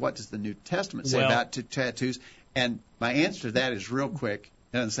specifically, what does the New Testament say about tattoos? And my answer to that is real quick.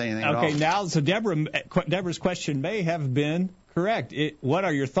 It doesn't say anything at all. Okay, now, so Deborah's question may have been correct. What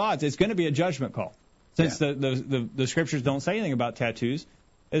are your thoughts? It's going to be a judgment call. Since the Scriptures don't say anything about tattoos,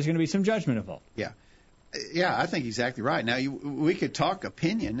 there's going to be some judgment involved. Yeah. Yeah, I think exactly right. Now, we could talk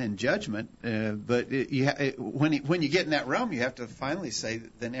opinion and judgment, but when you get in that realm, you have to finally say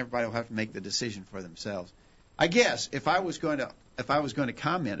that then everybody will have to make the decision for themselves. I guess if I was going to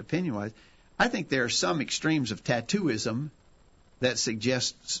comment opinion-wise, I think there are some extremes of tattooism that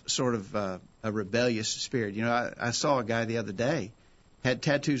suggests sort of a rebellious spirit. I saw a guy the other day had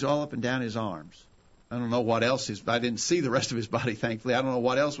tattoos all up and down his arms. I don't know what else I didn't see the rest of his body, thankfully. I don't know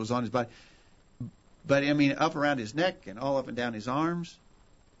what else was on his body. But, up around his neck and all up and down his arms.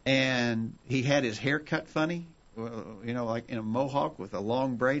 And he had his hair cut funny, like in a mohawk with a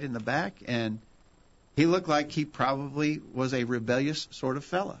long braid in the back. And he looked like he probably was a rebellious sort of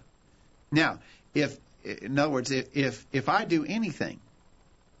fella. Now, in other words, if I do anything,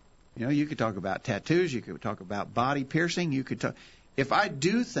 you could talk about tattoos, you could talk about body piercing, if I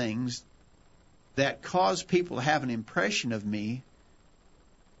do things that cause people to have an impression of me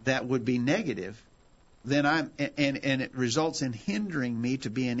that would be negative, then and it results in hindering me to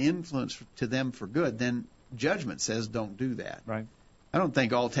be an influence to them for good, then judgment says don't do that. Right. I don't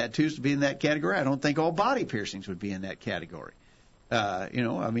think all tattoos would be in that category. I don't think all body piercings would be in that category. A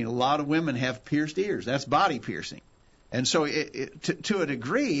lot of women have pierced ears. That's body piercing. And so to a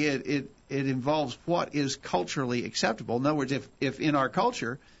degree, it involves what is culturally acceptable. In other words, if in our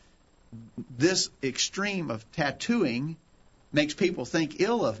culture this extreme of tattooing makes people think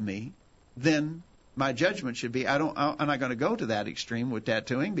ill of me, then my judgment should be I'm not going to go to that extreme with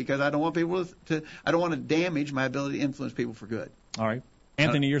tattooing because I don't want I don't want to damage my ability to influence people for good. All right.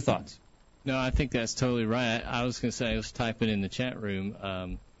 Anthony, your thoughts? No, I think that's totally right. I was going to say, I was typing in the chat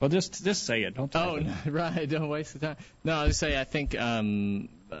room. Well, just say it. Don't type it. No, right. Don't waste the time. No, I was say I think God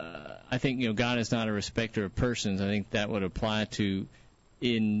is not a respecter of persons. I think that would apply to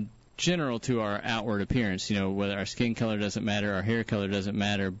in general to our outward appearance, whether our skin color doesn't matter, our hair color doesn't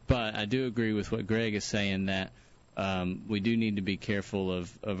matter. But I do agree with what Greg is saying that we do need to be careful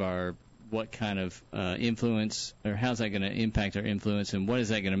of our what kind of influence or how's that going to impact our influence and what is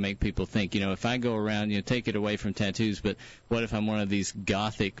that going to make people think. If I go around, take it away from tattoos, but what if I'm one of these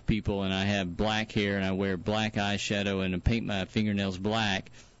gothic people and I have black hair and I wear black eyeshadow and I paint my fingernails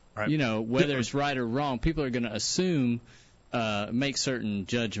black, right. Whether it's right or wrong, people are going to assume make certain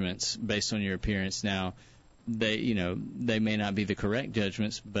judgments based on your appearance. Now, they may not be the correct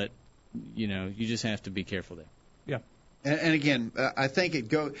judgments, but you just have to be careful there. Yeah. And again, I think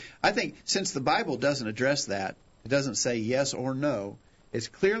since the Bible doesn't address that, it doesn't say yes or no. It's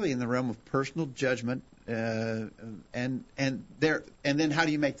clearly in the realm of personal judgment, and then how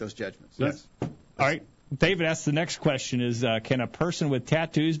do you make those judgments? Yes. All right. David asks the next question is, can a person with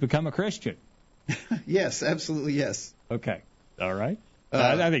tattoos become a Christian? Yes, absolutely yes. Okay. All right.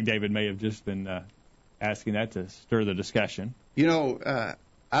 I think David may have just been asking that to stir the discussion.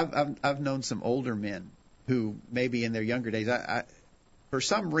 I've known some older men who maybe in their younger days, I for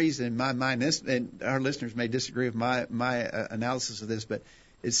some reason in my mind, and our listeners may disagree with my analysis of this, but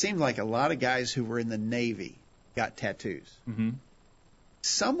it seemed like a lot of guys who were in the Navy got tattoos. Mm-hmm.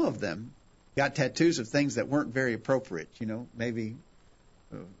 Some of them got tattoos of things that weren't very appropriate, maybe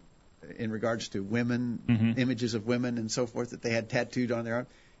in regards to women, images of women and so forth that they had tattooed on their arm.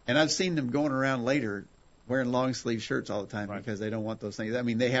 And I've seen them going around later wearing long sleeve shirts all the time because they don't want those things. I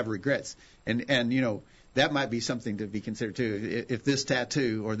mean, they have regrets. And you know, that might be something to be considered too. If this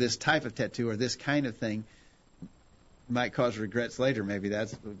tattoo or this type of tattoo or this kind of thing might cause regrets later, maybe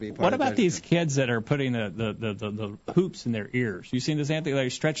that would be part What of about these kids that are putting the hoops in their ears? You seen this, Anthony? They're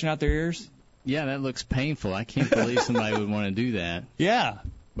stretching out their ears? Yeah, that looks painful. I can't believe somebody would want to do that. Yeah.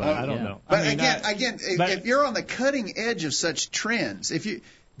 But I don't know. But if you're on the cutting edge of such trends,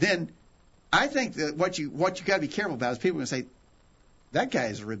 then I think that what you got to be careful about is people are going to say, that guy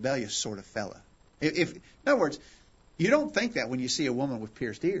is a rebellious sort of fella. In other words, you don't think that when you see a woman with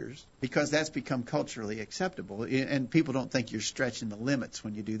pierced ears, because that's become culturally acceptable, and people don't think you're stretching the limits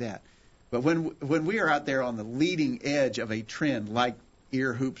when you do that. But when we are out there on the leading edge of a trend like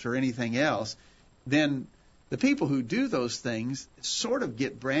ear hoops or anything else, then the people who do those things sort of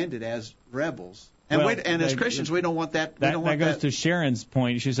get branded as rebels. And as Christians, we don't want that. That goes to Sharon's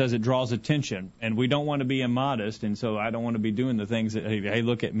point. She says it draws attention, and we don't want to be immodest, and so I don't want to be doing the things that, hey,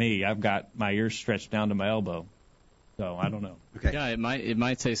 look at me. I've got my ears stretched down to my elbow. So I don't know. Okay. Yeah, it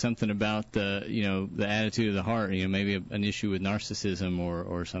might say something about the attitude of the heart. Maybe an issue with narcissism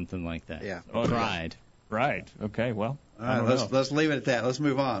or something like that. Yeah. Pride. Right. Okay. Well. All right. Let's leave it at that. Let's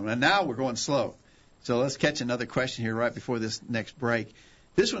move on. And now we're going slow. So let's catch another question here right before this next break.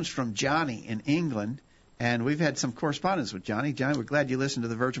 This one's from Johnny in England, and we've had some correspondence with Johnny. Johnny, we're glad you listened to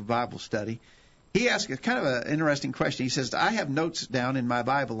the Virtual Bible Study. He asked a kind of an interesting question. He says, I have notes down in my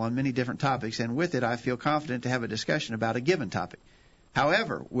Bible on many different topics, and with it I feel confident to have a discussion about a given topic.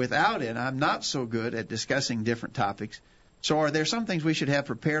 However, without it, I'm not so good at discussing different topics. So are there some things we should have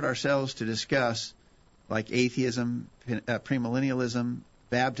prepared ourselves to discuss, like atheism, premillennialism,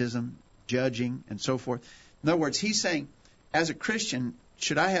 baptism, judging, and so forth? In other words, he's saying, as a Christian,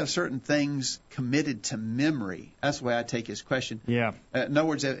 should I have certain things committed to memory? That's the way I take his question. Yeah. In other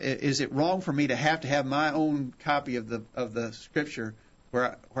words, is it wrong for me to have my own copy of the Scripture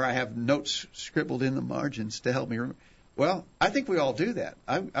where I have notes scribbled in the margins to help me remember? Well, I think we all do that.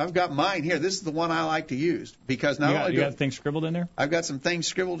 I've got mine here. This is the one I like to use because not you got things scribbled in there? I've got some things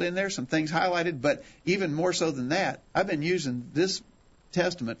scribbled in there, some things highlighted, but even more so than that, I've been using this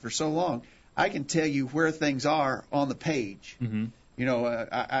Testament for so long, I can tell you where things are on the page. Mm-hmm.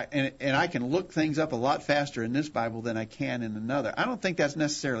 And I can look things up a lot faster in this Bible than I can in another. I don't think that's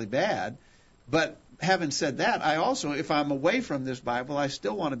necessarily bad, but having said that, I also, if I'm away from this Bible, I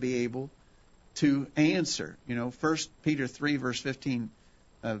still want to be able to answer. 1 Peter 3, verse 15,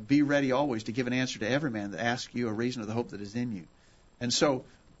 be ready always to give an answer to every man that asks you a reason of the hope that is in you. And so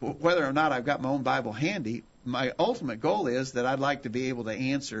whether or not I've got my own Bible handy, my ultimate goal is that I'd like to be able to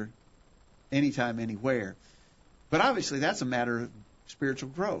answer anytime, anywhere. But obviously that's a matter of spiritual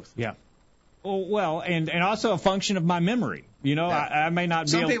growth. Yeah. Well, and also a function of my memory. I may not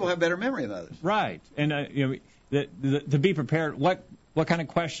be. Some people have better memory than others. Right. And to be prepared, what kind of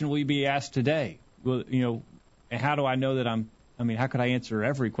question will you be asked today? Well, and how do I know that how could I answer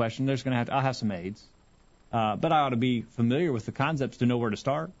every question? I'll have some aids. But I ought to be familiar with the concepts to know where to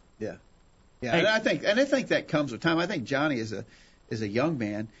start. Yeah. Yeah. Hey. And I think that comes with time. I think Johnny is a young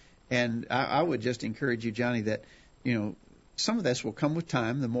man, and I would just encourage you, Johnny, that some of this will come with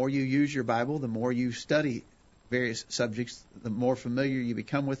time. The more you use your Bible, the more you study various subjects, the more familiar you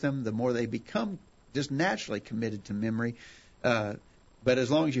become with them, the more they become just naturally committed to memory. But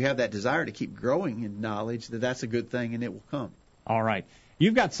as long as you have that desire to keep growing in knowledge, that's a good thing, and it will come. All right.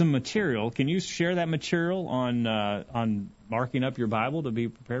 You've got some material. Can you share that material on marking up your Bible to be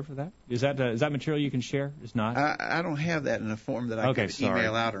prepared for that? Is that material you can share? It's not. I don't have that in a form that I can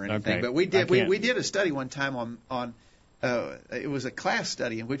email out or anything. Okay. But we did a study one time on it was a class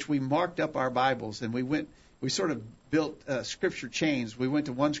study in which we marked up our Bibles, and we sort of built scripture chains. We went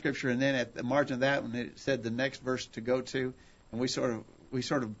to one scripture, and then at the margin of that one it said the next verse to go to, and we sort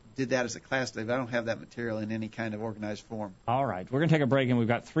of did that as a class study. But I don't have that material in any kind of organized form. All right. We're going to take a break, and we've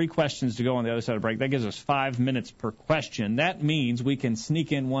got 3 questions to go on the other side of the break. That gives us 5 minutes per question. That means we can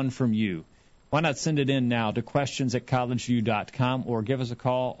sneak in one from you. Why not send it in now to questions@collegeview.com or give us a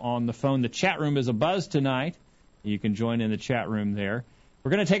call on the phone. The chat room is abuzz tonight. You can join in the chat room there.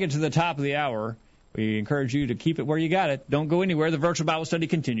 We're going to take it to the top of the hour. We encourage you to keep it where you got it. Don't go anywhere. The Virtual Bible Study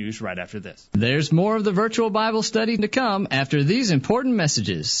continues right after this. There's more of the Virtual Bible Study to come after these important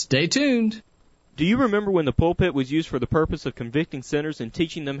messages. Stay tuned. Do you remember when the pulpit was used for the purpose of convicting sinners and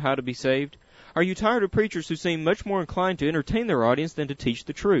teaching them how to be saved? Are you tired of preachers who seem much more inclined to entertain their audience than to teach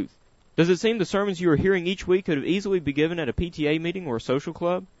the truth? Does it seem the sermons you are hearing each week could have easily been given at a PTA meeting or a social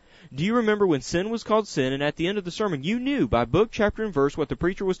club? Do you remember when sin was called sin, and at the end of the sermon you knew by book, chapter, and verse what the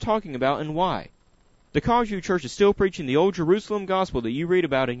preacher was talking about and why? The College View Church is still preaching the old Jerusalem gospel that you read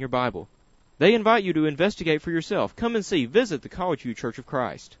about in your Bible. They invite you to investigate for yourself. Come and see. Visit the College View Church of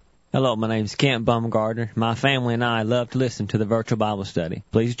Christ. Hello, my name's Kent Bumgardner. My family and I love to listen to the virtual Bible study.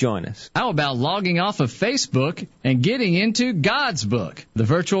 Please join us. How about logging off of Facebook and getting into God's book? The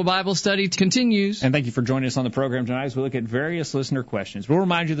virtual Bible study continues. And thank you for joining us on the program tonight as we look at various listener questions. We'll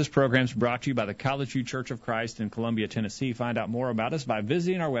remind you this program is brought to you by the College View Church of Christ in Columbia, Tennessee. Find out more about us by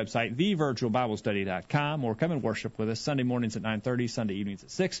visiting our website, thevirtualbiblestudy.com, or come and worship with us Sunday mornings at 9:30, Sunday evenings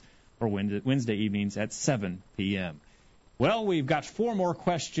at 6, or Wednesday evenings at 7 p.m. Well, we've got three more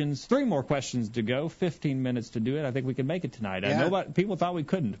questions to go, 15 minutes to do it. I think we can make it tonight. Yeah. I know people thought we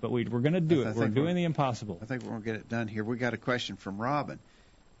couldn't, but we're going to do it. We're doing the impossible. I think we're going to get it done here. We got a question from Robin,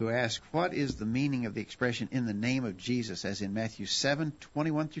 who asked, what is the meaning of the expression in the name of Jesus, as in Matthew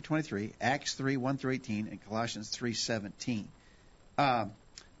 7:21 through 23, Acts 3:1 through 18, and Colossians 3:17?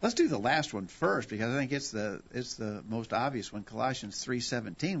 Let's do the last one first, because I think it's the most obvious one, Colossians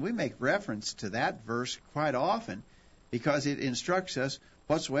 3:17. We make reference to that verse quite often, because it instructs us,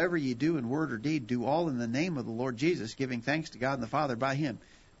 whatsoever ye do in word or deed, do all in the name of the Lord Jesus, giving thanks to God and the Father by Him.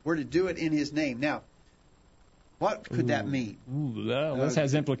 We're to do it in His name. Now, what could that mean? This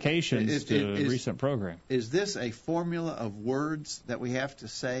has implications to a recent program. Is this a formula of words that we have to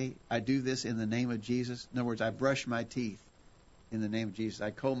say, I do this in the name of Jesus? In other words, I brush my teeth in the name of Jesus.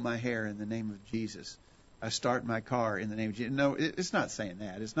 I comb my hair in the name of Jesus. I start my car in the name of Jesus. No, it's not saying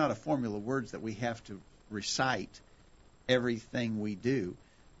that. It's not a formula of words that we have to recite everything we do.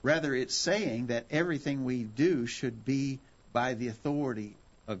 Rather, it's saying that everything we do should be by the authority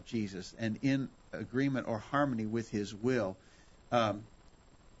of Jesus and in agreement or harmony with His will. An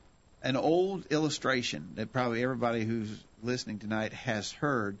old illustration that probably everybody who's listening tonight has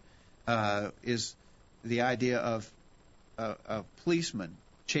heard is the idea of a policeman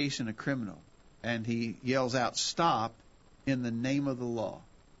chasing a criminal, and he yells out, "Stop," in the name of the law.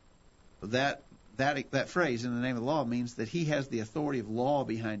 That phrase, in the name of the law, means that he has the authority of law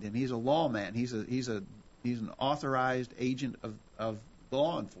behind him. He's a lawman. He's an authorized agent of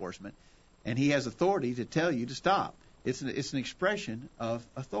law enforcement, and he has authority to tell you to stop. It's an expression of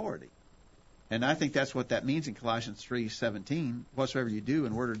authority, and I think that's what that means in Colossians 3:17. Whatsoever you do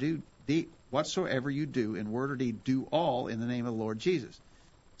in word or deed, whatsoever you do in word or deed, do all in the name of the Lord Jesus.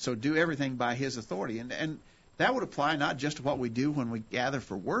 So do everything by His authority, and that would apply not just to what we do when we gather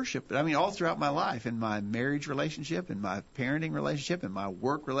for worship, but I mean all throughout my life, in my marriage relationship, in my parenting relationship, in my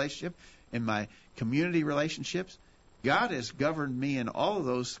work relationship, in my community relationships. God has governed me in all of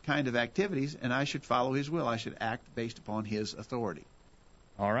those kind of activities, and I should follow His will. I should act based upon His authority.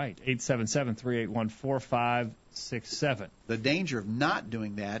 All right, 877-381-4567. The danger of not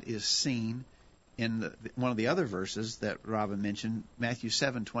doing that is seen in one of the other verses that Robin mentioned, Matthew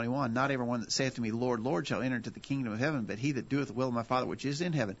 7:21. Not everyone that saith to me, Lord, Lord, shall enter into the kingdom of heaven, but he that doeth the will of my Father which is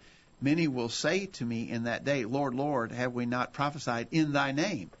in heaven. Many will say to me in that day, Lord, Lord, have we not prophesied in thy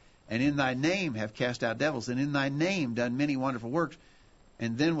name? And in thy name have cast out devils, and in thy name done many wonderful works.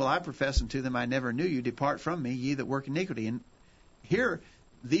 And then will I profess unto them, I never knew you. Depart from me, ye that work iniquity. And here,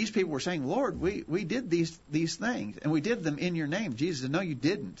 these people were saying, Lord, we did these things, and we did them in your name. Jesus said, no, you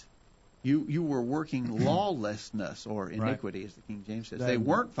didn't. You were working lawlessness or iniquity, as the King James says. They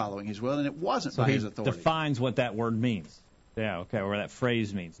weren't following His will, and it wasn't by His authority. So He defines what that word means. Yeah, okay, or that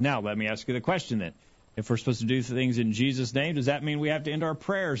phrase means. Now, let me ask you the question then. If we're supposed to do things in Jesus' name, does that mean we have to end our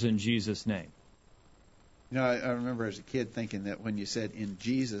prayers in Jesus' name? You know, I remember as a kid thinking that when you said, in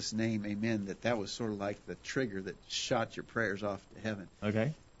Jesus' name, amen, that was sort of like the trigger that shot your prayers off to heaven.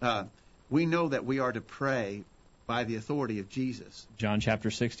 Okay. We know that we are to pray by the authority of Jesus. John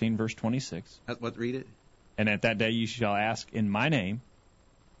chapter 16, verse 26. Read it. And at that day you shall ask in my name.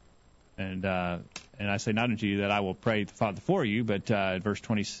 And I say not unto you that I will pray the Father for you, but verse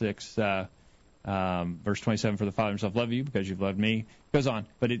 26, verse 27, for the Father Himself loved you because you've loved me. It goes on,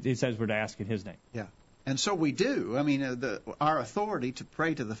 but it says we're to ask in His name. Yeah, and so we do. I mean, our authority to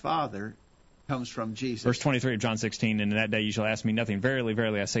pray to the Father comes from Jesus. Verse 23 of John 16, and in that day you shall ask me nothing. Verily,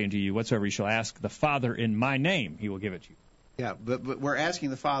 verily, I say unto you, whatsoever you shall ask the Father in my name, He will give it to you. Yeah, but we're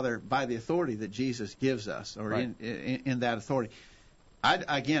asking the Father by the authority that Jesus gives us, or right. in that authority.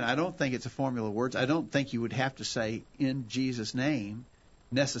 I don't think it's a formula of words. I don't think you would have to say in Jesus' name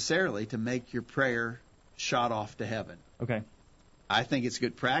necessarily to make your prayer shot off to heaven. Okay. I think it's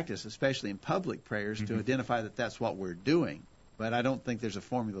good practice, especially in public prayers, to identify that that's what we're doing. But I don't think there's a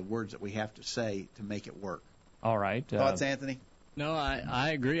formula of words that we have to say to make it work. All right. Thoughts, Anthony? No,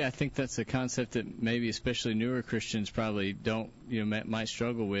 I agree. I think that's a concept that maybe especially newer Christians probably don't, might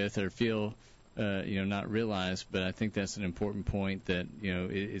struggle with or feel, not realize. But I think that's an important point that,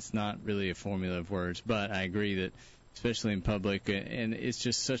 it's not really a formula of words. But I agree that especially in public, and it's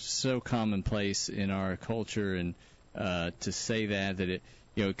just so commonplace in our culture, and to say that it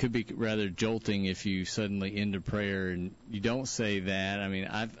could be rather jolting if you suddenly end a prayer and you don't say that. I mean,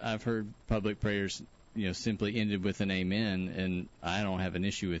 I've heard public prayers simply ended with an amen, and I don't have an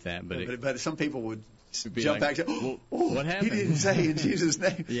issue with that. But some people would like, jump back to, what happened? He didn't say in Jesus'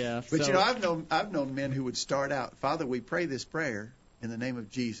 name. Yeah. But I've known men who would start out, Father, we pray this prayer in the name of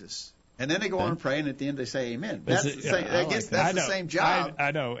Jesus. And then they go on and pray, and at the end they say amen. That's the same, I guess that's the same job. I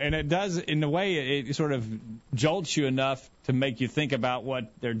know. And it does, in a way, it sort of jolts you enough to make you think about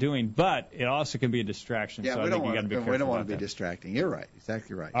what they're doing, but it also can be a distraction. Yeah, so we don't want to be that. distracting. You're right.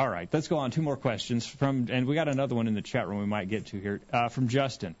 Exactly right. All right. Let's go on. 2 more questions. And we got another one in the chat room we might get to here. From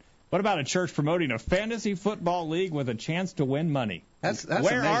Justin. What about a church promoting a fantasy football league with a chance to win money? That's Where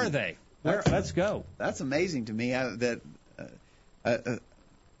amazing. are they? Let's go. That's amazing to me.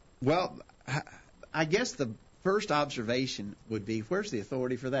 Well, I guess the first observation would be, where's the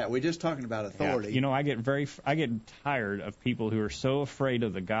authority for that? We're just talking about authority. Yeah. I get tired of people who are so afraid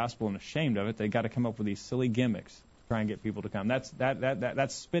of the gospel and ashamed of it, they got to come up with these silly gimmicks to try and get people to come. That's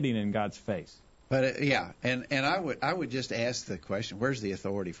spitting in God's face. But and I would just ask the question, where's the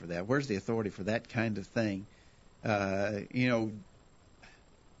authority for that? Where's the authority for that kind of thing? Paul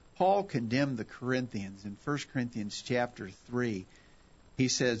condemned the Corinthians in 1 Corinthians chapter 3. He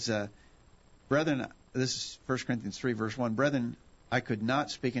says, brethren, this is 1 Corinthians 3, verse 1, brethren, I could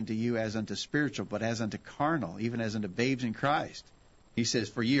not speak unto you as unto spiritual, but as unto carnal, even as unto babes in Christ. He says,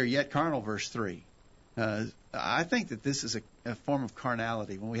 for ye are yet carnal, verse 3. I think that this is a form of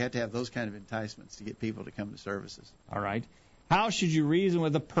carnality when we have to have those kind of enticements to get people to come to services. All right. How should you reason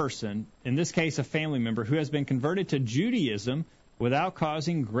with a person, in this case a family member, who has been converted to Judaism without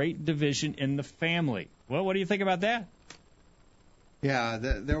causing great division in the family? Well, what do you think about that? Yeah,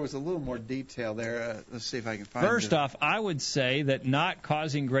 there was a little more detail there. Let's see if I can find it. First off, I would say that not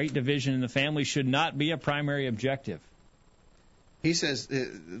causing great division in the family should not be a primary objective. He says,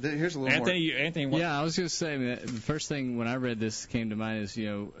 here's a little more. Anthony. Yeah, I was going to say, the first thing when I read this came to mind is,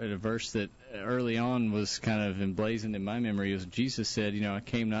 a verse that early on was kind of emblazoned in my memory. Was Jesus said, I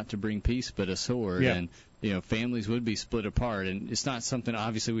came not to bring peace but a sword. Yeah. And, families would be split apart. And it's not something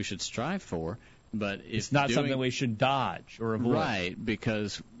obviously we should strive for. But it's not something we should dodge or avoid. Right,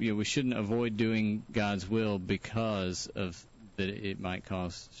 because we shouldn't avoid doing God's will because of that it might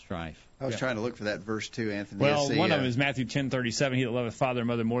cause strife. I was trying to look for that verse too, Anthony. Well, one of them is Matthew 10:37. He that loveth father and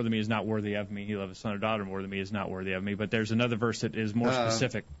mother more than me is not worthy of me. He that loveth son or daughter more than me is not worthy of me. But there's another verse that is more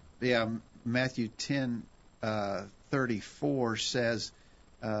specific. Yeah, Matthew 10:34 says,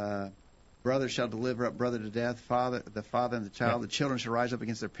 brother shall deliver up brother to death, the father and the child. Yeah. The children shall rise up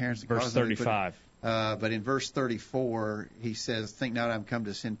against their parents. And verse 35. But in verse 34, he says, think not I am come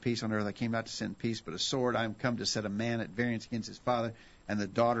to send peace on earth. I came not to send peace, but a sword. I am come to set a man at variance against his father, and the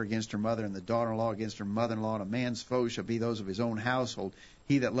daughter against her mother, and the daughter-in-law against her mother-in-law. And a man's foes shall be those of his own household.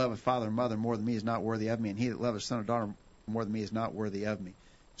 He that loveth father and mother more than me is not worthy of me, and he that loveth son or daughter more than me is not worthy of me.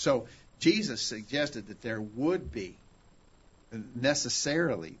 So Jesus suggested that there would be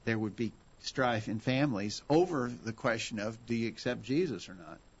strife in families over the question of, do you accept Jesus or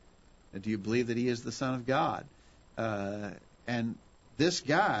not? Do you believe that he is the Son of God? And this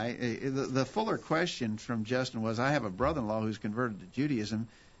guy, the fuller question from Justin was, I have a brother-in-law who's converted to Judaism.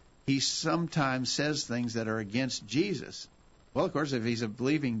 He sometimes says things that are against Jesus. Well, of course, if he's a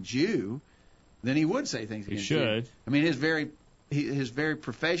believing Jew, then he would say things against Jesus. He should. I mean, his very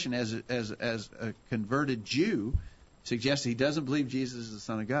profession as a converted Jew suggests he doesn't believe Jesus is the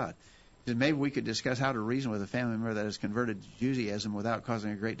Son of God. Then maybe we could discuss how to reason with a family member that is converted to Judaism without causing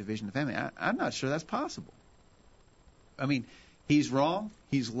a great division in the family. I'm not sure that's possible. I mean, he's wrong.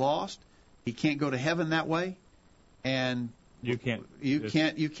 He's lost. He can't go to heaven that way, and you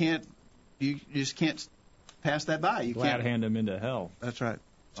just can't pass that by. You glad can't hand him into hell. That's right.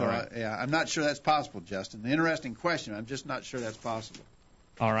 So right. I'm not sure that's possible, Justin. Interesting question. I'm just not sure that's possible.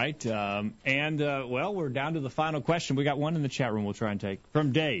 All right. Well, we're down to the final question. We got one in the chat room we'll try and take.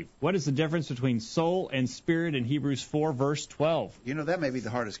 From Dave. What is the difference between soul and spirit in Hebrews 4, verse 12? That may be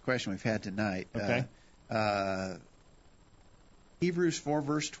the hardest question we've had tonight. Okay. Hebrews 4,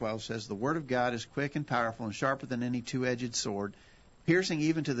 verse 12 says, the word of God is quick and powerful and sharper than any two-edged sword, piercing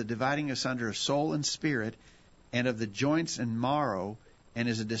even to the dividing asunder of soul and spirit and of the joints and marrow, and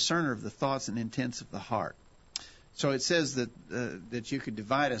is a discerner of the thoughts and intents of the heart. So it says that you could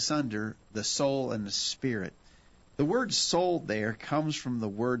divide asunder the soul and the spirit. The word soul there comes from the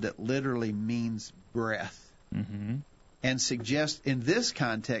word that literally means breath. Mm-hmm. And suggests, in this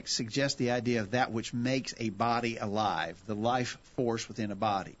context, suggests the idea of that which makes a body alive, the life force within a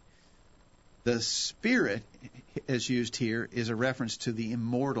body. The spirit, as used here, is a reference to the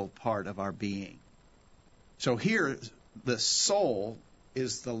immortal part of our being. So here, the soul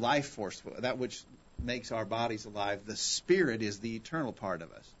is the life force, that which makes our bodies alive. The spirit is the eternal part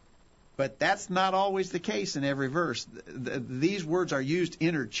of us. But that's not always the case in every verse. These words are used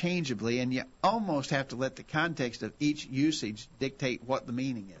interchangeably, and you almost have to let the context of each usage dictate what the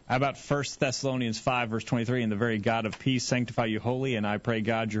meaning is. How about 1 Thessalonians 5, verse 23, and the very God of peace sanctify you wholly, and I pray,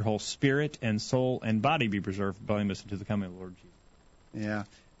 God, your whole spirit and soul and body be preserved blameless unto the coming of the Lord Jesus. Yeah,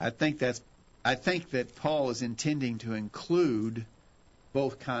 I think that Paul is intending to include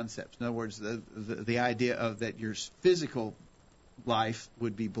both concepts. In other words, the idea of that your physical life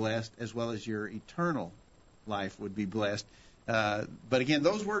would be blessed as well as your eternal life would be blessed. But again,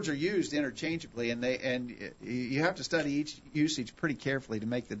 those words are used interchangeably, and you have to study each usage pretty carefully to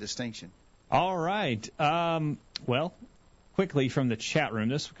make the distinction. All right. Well, quickly from the chat room.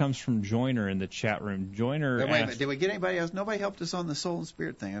 This comes from Joyner in the chat room. Joyner Wait a minute. Did we get anybody else? Nobody helped us on the soul and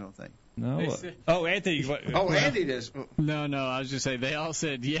spirit thing, I don't think. No. Oh, Anthony. Andy does. No, I was just saying, they all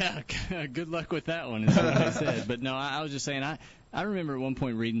said, yeah, good luck with that one, is what they said. But no, I was just saying, I remember at one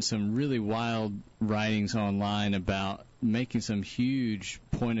point reading some really wild writings online about making some huge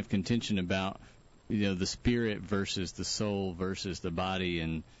point of contention about, the spirit versus the soul versus the body,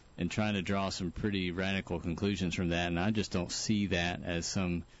 and trying to draw some pretty radical conclusions from that. And I just don't see that as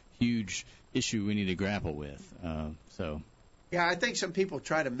some huge issue we need to grapple with. Yeah, I think some people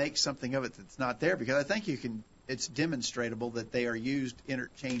try to make something of it that's not there, because I think it's demonstrable that they are used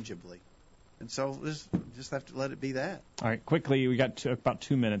interchangeably. And so just have to let it be that. All right, quickly, we got about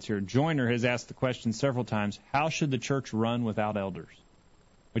 2 minutes here. Joyner has asked the question several times, how should the church run without elders?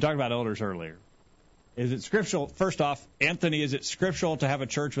 We talked about elders earlier. Is it scriptural? First off, Anthony, is it scriptural to have a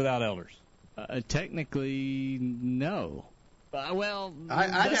church without elders? Technically, no. Well, I'd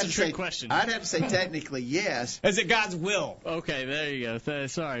that's have a trick question. I'd have to say technically yes. Is it God's will? Okay, there you go.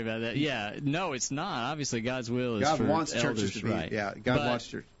 Sorry about that. Yeah, no, it's not. Obviously, God's will is God for wants elders, churches to be. right? Yeah, God wants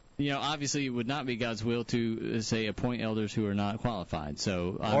churches. Obviously, it would not be God's will to, say, appoint elders who are not qualified.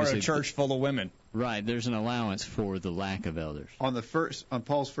 So, or a church full of women. Right. There's an allowance for the lack of elders. On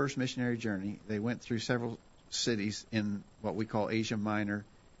Paul's first missionary journey, they went through several cities in what we call Asia Minor,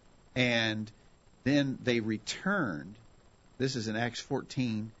 and then they returned. This is in Acts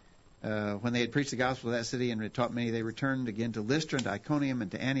 14. When they had preached the gospel of that city and had taught many, they returned again to Lystra and to Iconium and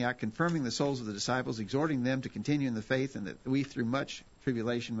to Antioch, confirming the souls of the disciples, exhorting them to continue in the faith, and that we through much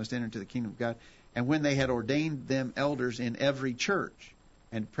tribulation must enter into the kingdom of God. And when they had ordained them elders in every church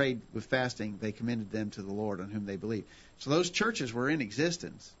and prayed with fasting, they commended them to the Lord on whom they believed. So those churches were in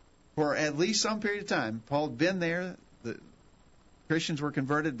existence for at least some period of time. Paul had been there. The Christians were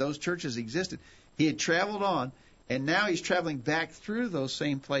converted. Those churches existed. He had traveled on, and now he's traveling back through those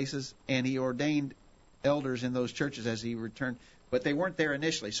same places, and he ordained elders in those churches as he returned. But they weren't there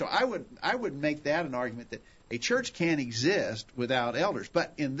initially. So I would make that an argument that a church can exist without elders.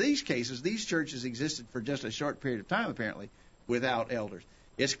 But in these cases, these churches existed for just a short period of time, apparently, without elders.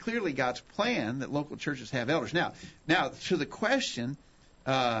 It's clearly God's plan that local churches have elders. Now to the question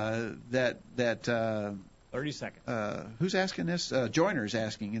that 30 seconds. Who's asking this? Joyner's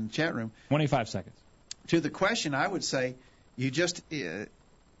asking in the chat room. 25 seconds. To the question, I would say you just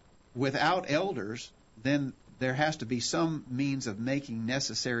without elders, then there has to be some means of making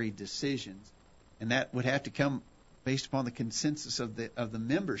necessary decisions, and that would have to come based upon the consensus of the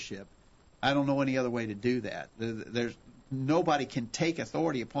membership. I don't know any other way to do that. Nobody can take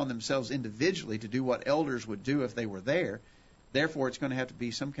authority upon themselves individually to do what elders would do if they were there. Therefore, it's going to have to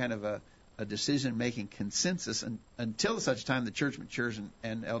be some kind of a decision-making consensus until such time the church matures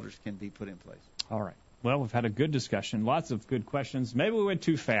and elders can be put in place. All right. Well, we've had a good discussion, lots of good questions. Maybe we went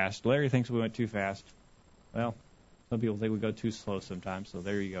too fast. Larry thinks we went too fast. Well, some people think we go too slow sometimes, so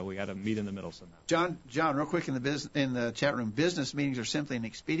there you go. We got to meet in the middle somehow. John, real quick in the chat room, business meetings are simply an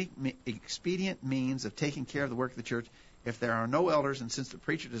expedient means of taking care of the work of the church. If there are no elders, and since the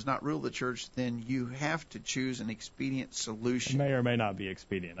preacher does not rule the church, then you have to choose an expedient solution. It may or may not be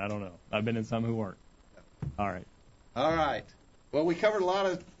expedient. I don't know. I've been in some who weren't. All right. Well, we covered a lot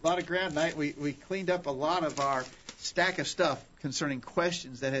of ground tonight. We cleaned up a lot of our stack of stuff concerning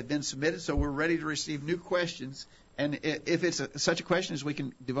questions that had been submitted, so we're ready to receive new questions. And if it's such a question as we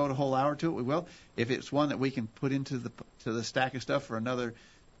can devote a whole hour to it, we will. If it's one that we can put into the stack of stuff for another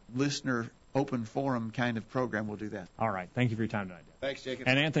listener open forum kind of program, we'll do that. All right. Thank you for your time tonight. Thanks, Jacob.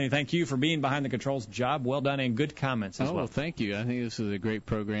 And Anthony, thank you for being behind the controls. Job well done and good comments as well. Thank you. I think this was a great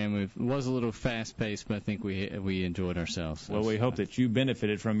program. It was a little fast-paced, but I think we enjoyed ourselves. Well, we hope that you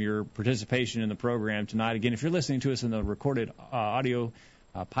benefited from your participation in the program tonight. Again, if you're listening to us in the recorded audio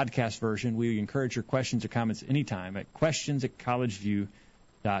podcast version, we encourage your questions or comments anytime at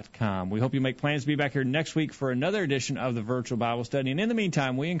questions@collegeview.com. We hope you make plans to be back here next week for another edition of the Virtual Bible Study. And in the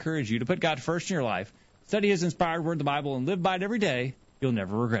meantime, we encourage you to put God first in your life, study His inspired word, the Bible, and live by it every day. You'll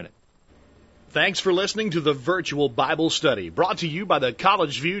never regret it. Thanks for listening to the Virtual Bible Study, brought to you by the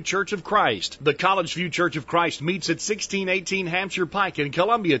College View Church of Christ. The College View Church of Christ meets at 1618 Hampshire Pike in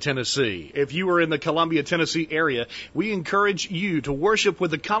Columbia, Tennessee. If you are in the Columbia, Tennessee area, we encourage you to worship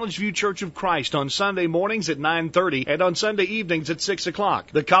with the College View Church of Christ on Sunday mornings at 9:30 and on Sunday evenings at 6 o'clock.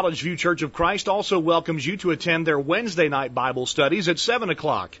 The College View Church of Christ also welcomes you to attend their Wednesday night Bible studies at 7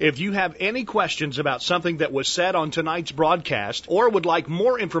 o'clock. If you have any questions about something that was said on tonight's broadcast or would like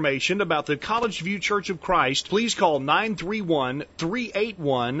more information about the College View Church of Christ, please call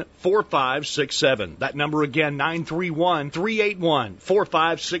 931-381-4567. That number again,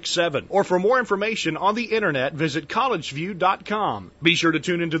 931-381-4567. Or for more information on the internet, visit collegeview.com. Be sure to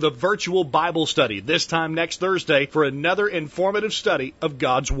tune into the Virtual Bible Study this time next Thursday for another informative study of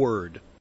God's Word.